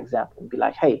lead by example and be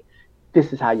like, hey,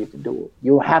 this is how you can do it.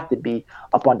 You don't have to be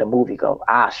up on the movie go.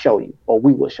 I'll show you, or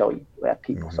we will show you. We have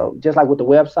people. Mm-hmm. So just like with the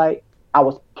website, I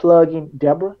was plugging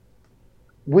Deborah.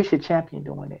 We should champion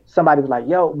doing it. Somebody was like,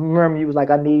 yo, remember you was like,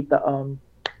 I need the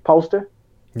poster,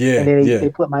 and Yeah. then they Yeah.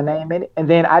 put my name in it, and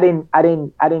then I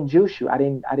didn't juice you. I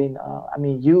didn't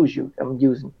use you. I'm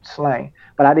using slang,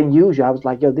 but I didn't use you. I was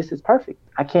like, yo, this is perfect.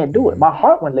 I can't do it. Mm-hmm. My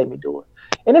heart wouldn't let me do it,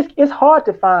 and it's hard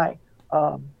to find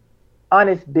um,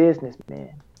 honest businessmen.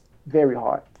 Very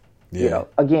hard. Yeah.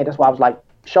 Again, that's why I was like,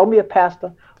 show me a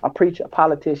pastor, a preacher, a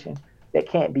politician that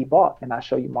can't be bought, and I'll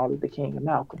show you Martin Luther King and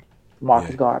Malcolm, Marcus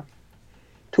Yeah. Garvey,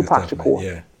 That's Tupac definitely, Shakur.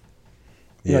 yeah.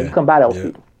 You Yeah. can buy those Yeah.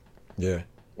 people. Yeah.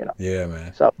 You know. Yeah,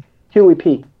 man. So Huey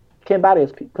P. Can't buy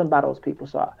those people. Couldn't buy those people.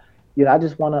 So I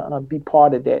just want to be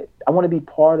part of that. I want to be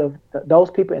part of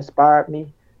those people. Inspired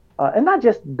me, and not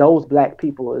just those black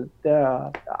people.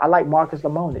 I like Marcus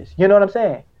Lemonis. You know what I'm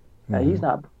saying? Mm-hmm. He's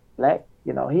not black.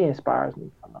 He inspires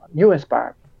me. You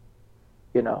inspire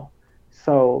me.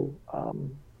 So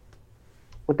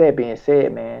with that being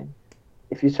said, man,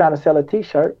 if you're trying to sell a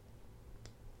T-shirt,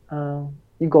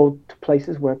 you go to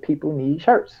places where people need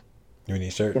shirts. You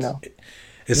need shirts. You know.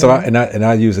 And so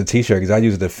I use a T-shirt because I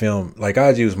use the film. Like I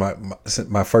use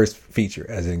my first feature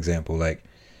as an example. Like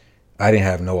I didn't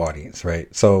have no audience,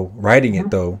 right? So writing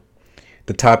it though,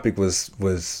 the topic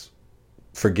was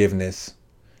forgiveness.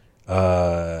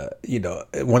 You know,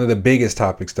 one of the biggest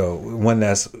topics though, one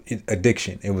that's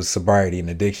addiction. It was sobriety and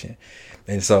addiction.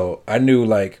 And so I knew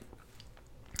like,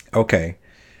 okay,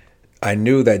 I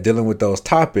knew that dealing with those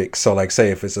topics. So like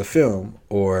say if it's a film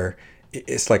or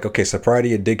it's like, okay,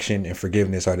 sobriety, addiction, and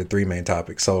forgiveness are the three main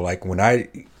topics. So like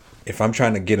if I'm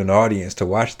trying to get an audience to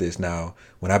watch this now,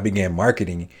 when I began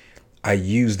marketing, I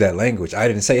used that language. I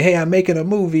didn't say, hey, I'm making a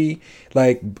movie,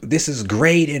 like this is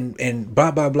great and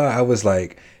blah, blah, blah. I was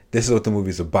like, this is what the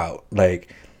movie's about.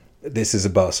 Like, this is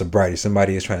about sobriety.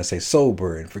 Somebody is trying to say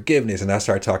sober and forgiveness. And I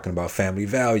started talking about family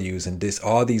values and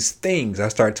all these things. I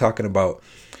started talking about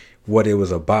what it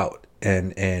was about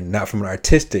and not from an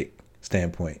artistic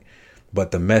standpoint, but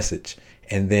the message.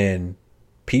 And then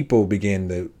people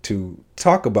began to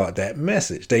talk about that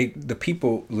message. The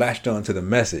people latched on to the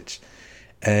message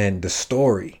and the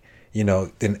story. You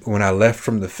know, then when I left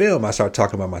from the film, I started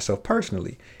talking about myself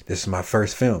personally. This is my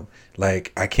first film.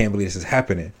 Like, I can't believe this is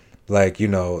happening. Like, you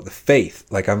know, the faith.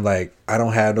 Like, I'm like, I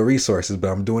don't have the resources, but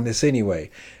I'm doing this anyway.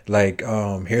 Like,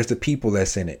 here's the people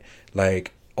that's in it.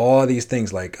 Like, all these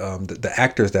things, like the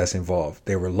actors that's involved,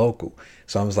 they were local.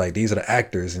 So I was like, these are the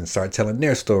actors, and started telling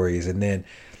their stories. And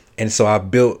so I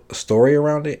built a story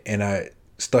around it, and I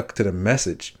stuck to the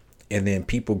message. And then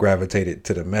people gravitated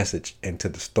to the message and to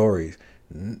the stories.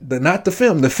 Not the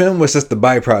film. The film was just the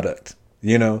byproduct,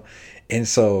 you know? And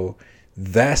so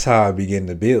that's how I began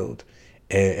to build.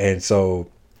 And so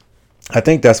I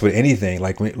think that's with anything,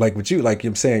 like with you, like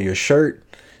I'm saying, your shirt,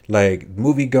 like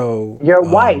movie go. Your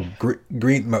wife.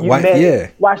 My wife, yeah.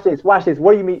 Watch this.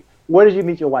 Where did you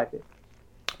meet your wife at?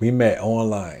 We met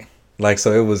online. Like,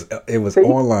 so it was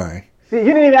online. See, you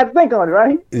didn't even have to think on it,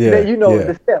 right? Yeah. You know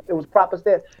the steps. It was proper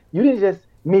steps. You didn't just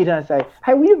meet her and say,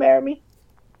 hey, will you marry me?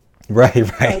 Right.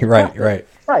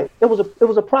 Right. It was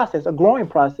a process, a growing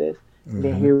process. And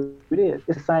then here it is.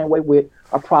 It's the same way with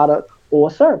a product or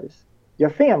a service. Your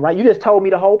film, right? You just told me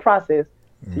the whole process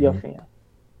to your film.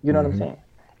 You know what I'm saying?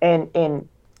 And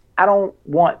I don't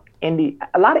want a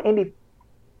lot of indie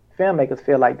filmmakers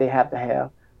feel like they have to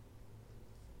have,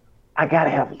 I gotta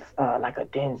have like a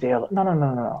Denzel.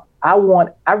 No.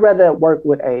 I'd rather work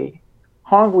with a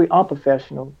hungry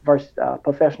unprofessional versus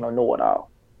professional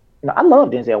know-it-all. You know, I love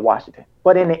Denzel Washington,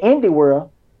 but in the indie world,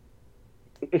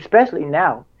 especially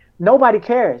now, nobody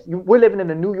cares. We're living in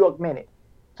the New York minute,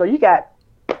 so you got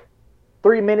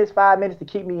 3 minutes, 5 minutes to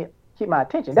keep my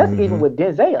attention. That's even with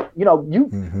Denzel. You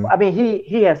know, I mean,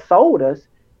 he has sold us,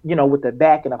 you know, with the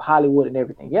backing of Hollywood and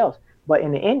everything else. But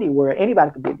in the indie world,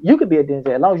 anybody you could be a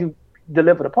Denzel as long as you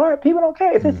deliver the part. People don't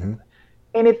care if it's.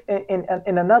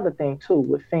 And another thing too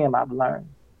with film, I've learned,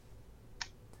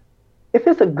 if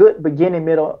it's a good beginning,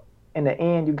 middle, and the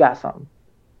end, you got something.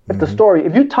 If the story,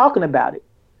 if you're talking about it,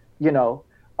 you know,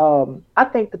 I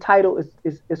think the title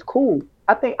is cool.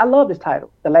 I love this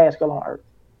title, The Last Girl on Earth.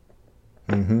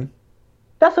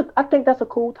 I think that's a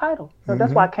cool title. So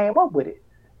that's why I came up with it.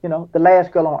 You know, The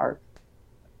Last Girl on Earth.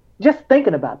 Just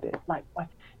thinking about that, like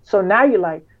so now you're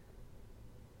like,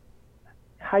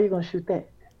 how are you gonna shoot that?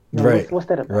 You know, right. What's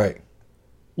that about? Right.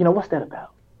 You know, what's that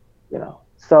about? You know,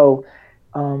 so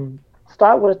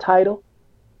start with a title,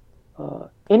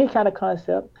 any kind of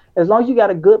concept, as long as you got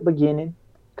a good beginning,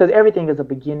 because everything is a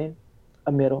beginning,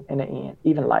 a middle, and an end,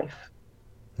 even life.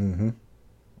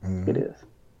 It is.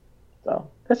 So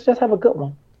let's just have a good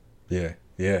one. Yeah.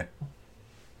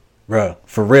 Bro,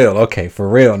 for real. Okay, for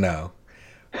real now.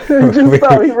 we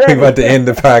about to end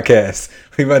the podcast.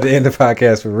 We about to end the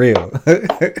podcast for real.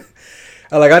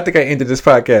 I think I ended this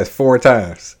podcast 4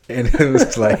 times, and it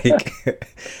was like,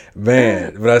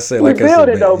 man. But I said, like, we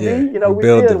building though, B. You know, we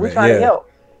building. We're trying to help.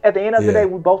 At the end of the day,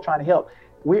 we're both trying to help.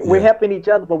 We're helping each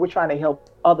other, but we're trying to help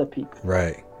other people.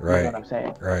 Right. You know what I'm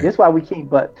saying? Right. That's why we keep.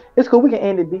 But it's cool. We can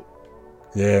end it, B.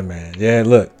 Yeah, man. Yeah,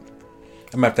 look,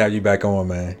 I'm gonna have to have you back on,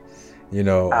 man. You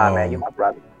know, man, you're my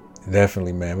brother.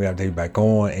 Definitely, man. We have to have you back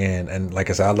on, and like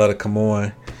I said, I love to come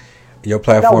on your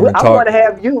platform and talk. I want to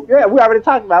have you. Yeah, we already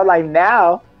talked about. Like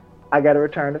now, I got to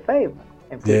return the favor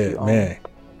and put you on. Man.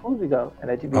 Movie go and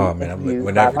let you be. Oh man,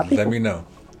 whenever. Let me know.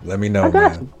 I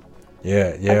got you.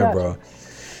 Yeah, bro.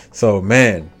 So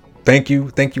man, thank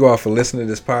you all for listening to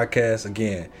this podcast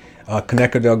again.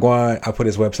 Connect with Dellguan. I put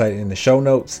his website in the show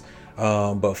notes.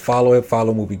 But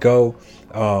follow Movie Go.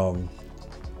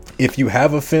 if you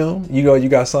have a film, you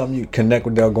got something, you connect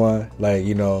with Dellguan, like,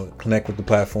 connect with the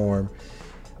platform.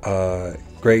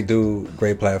 Great dude,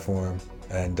 great platform.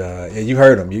 And you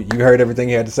heard him. You heard everything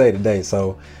he had to say today.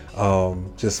 So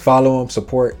just follow him,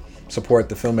 support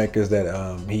the filmmakers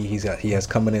that he has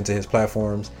coming into his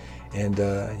platforms. And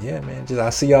yeah, man,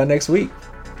 I'll see y'all next week.